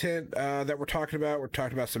content that we're talking about. We're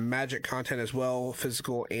talking about some Magic content as well,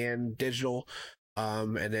 physical and digital.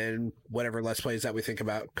 And then whatever Let's Plays that we think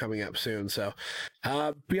about coming up soon. So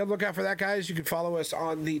be on the lookout for that, guys. You can follow us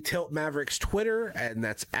on the Tilt Mavericks Twitter, and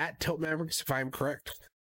that's at Tilt Mavericks, if I'm correct.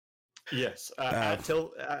 Yes, at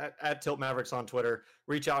Tilt Mavericks on Twitter.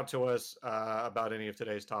 Reach out to us about any of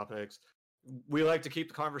today's topics. We like to keep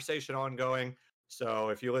the conversation ongoing. So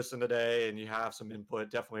if you listen today and you have some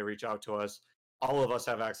input, definitely reach out to us. All of us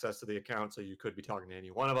have access to the account, so you could be talking to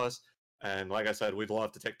any one of us. And like I said, we'd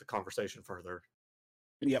love to take the conversation further.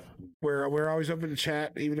 Yep, we're always open to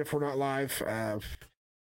chat, even if we're not live.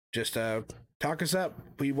 Just talk us up.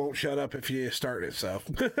 We won't shut up if you start it. So,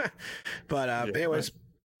 but anyways.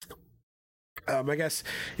 I guess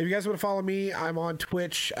if you guys want to follow me, I'm on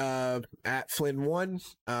Twitch at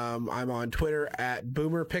Flynn1. I'm on Twitter at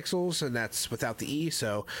BoomerPixels, and that's without the E,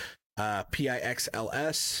 so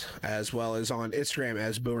PIXLS, as well as on Instagram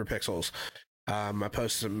as BoomerPixels. I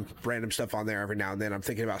post some random stuff on there every now and then. I'm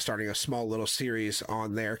thinking about starting a small little series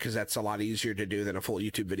on there because that's a lot easier to do than a full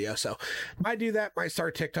YouTube video. So might do that, might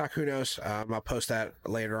start TikTok, who knows. I'll post that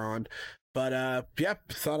later on. But yep,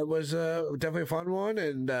 thought it was definitely a fun one,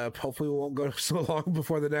 and hopefully we won't go so long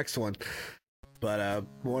before the next one. But I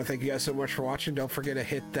want to thank you guys so much for watching. Don't forget to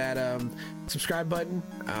hit that subscribe button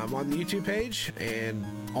on the YouTube page, and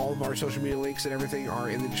all of our social media links and everything are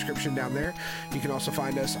in the description down there. You can also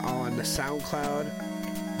find us on SoundCloud,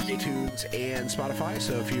 iTunes, and Spotify.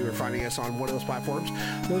 So if you are finding us on one of those platforms,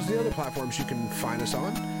 those are the other platforms you can find us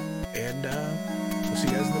on. And we'll see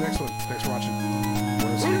you guys in the next one. Thanks for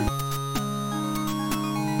watching.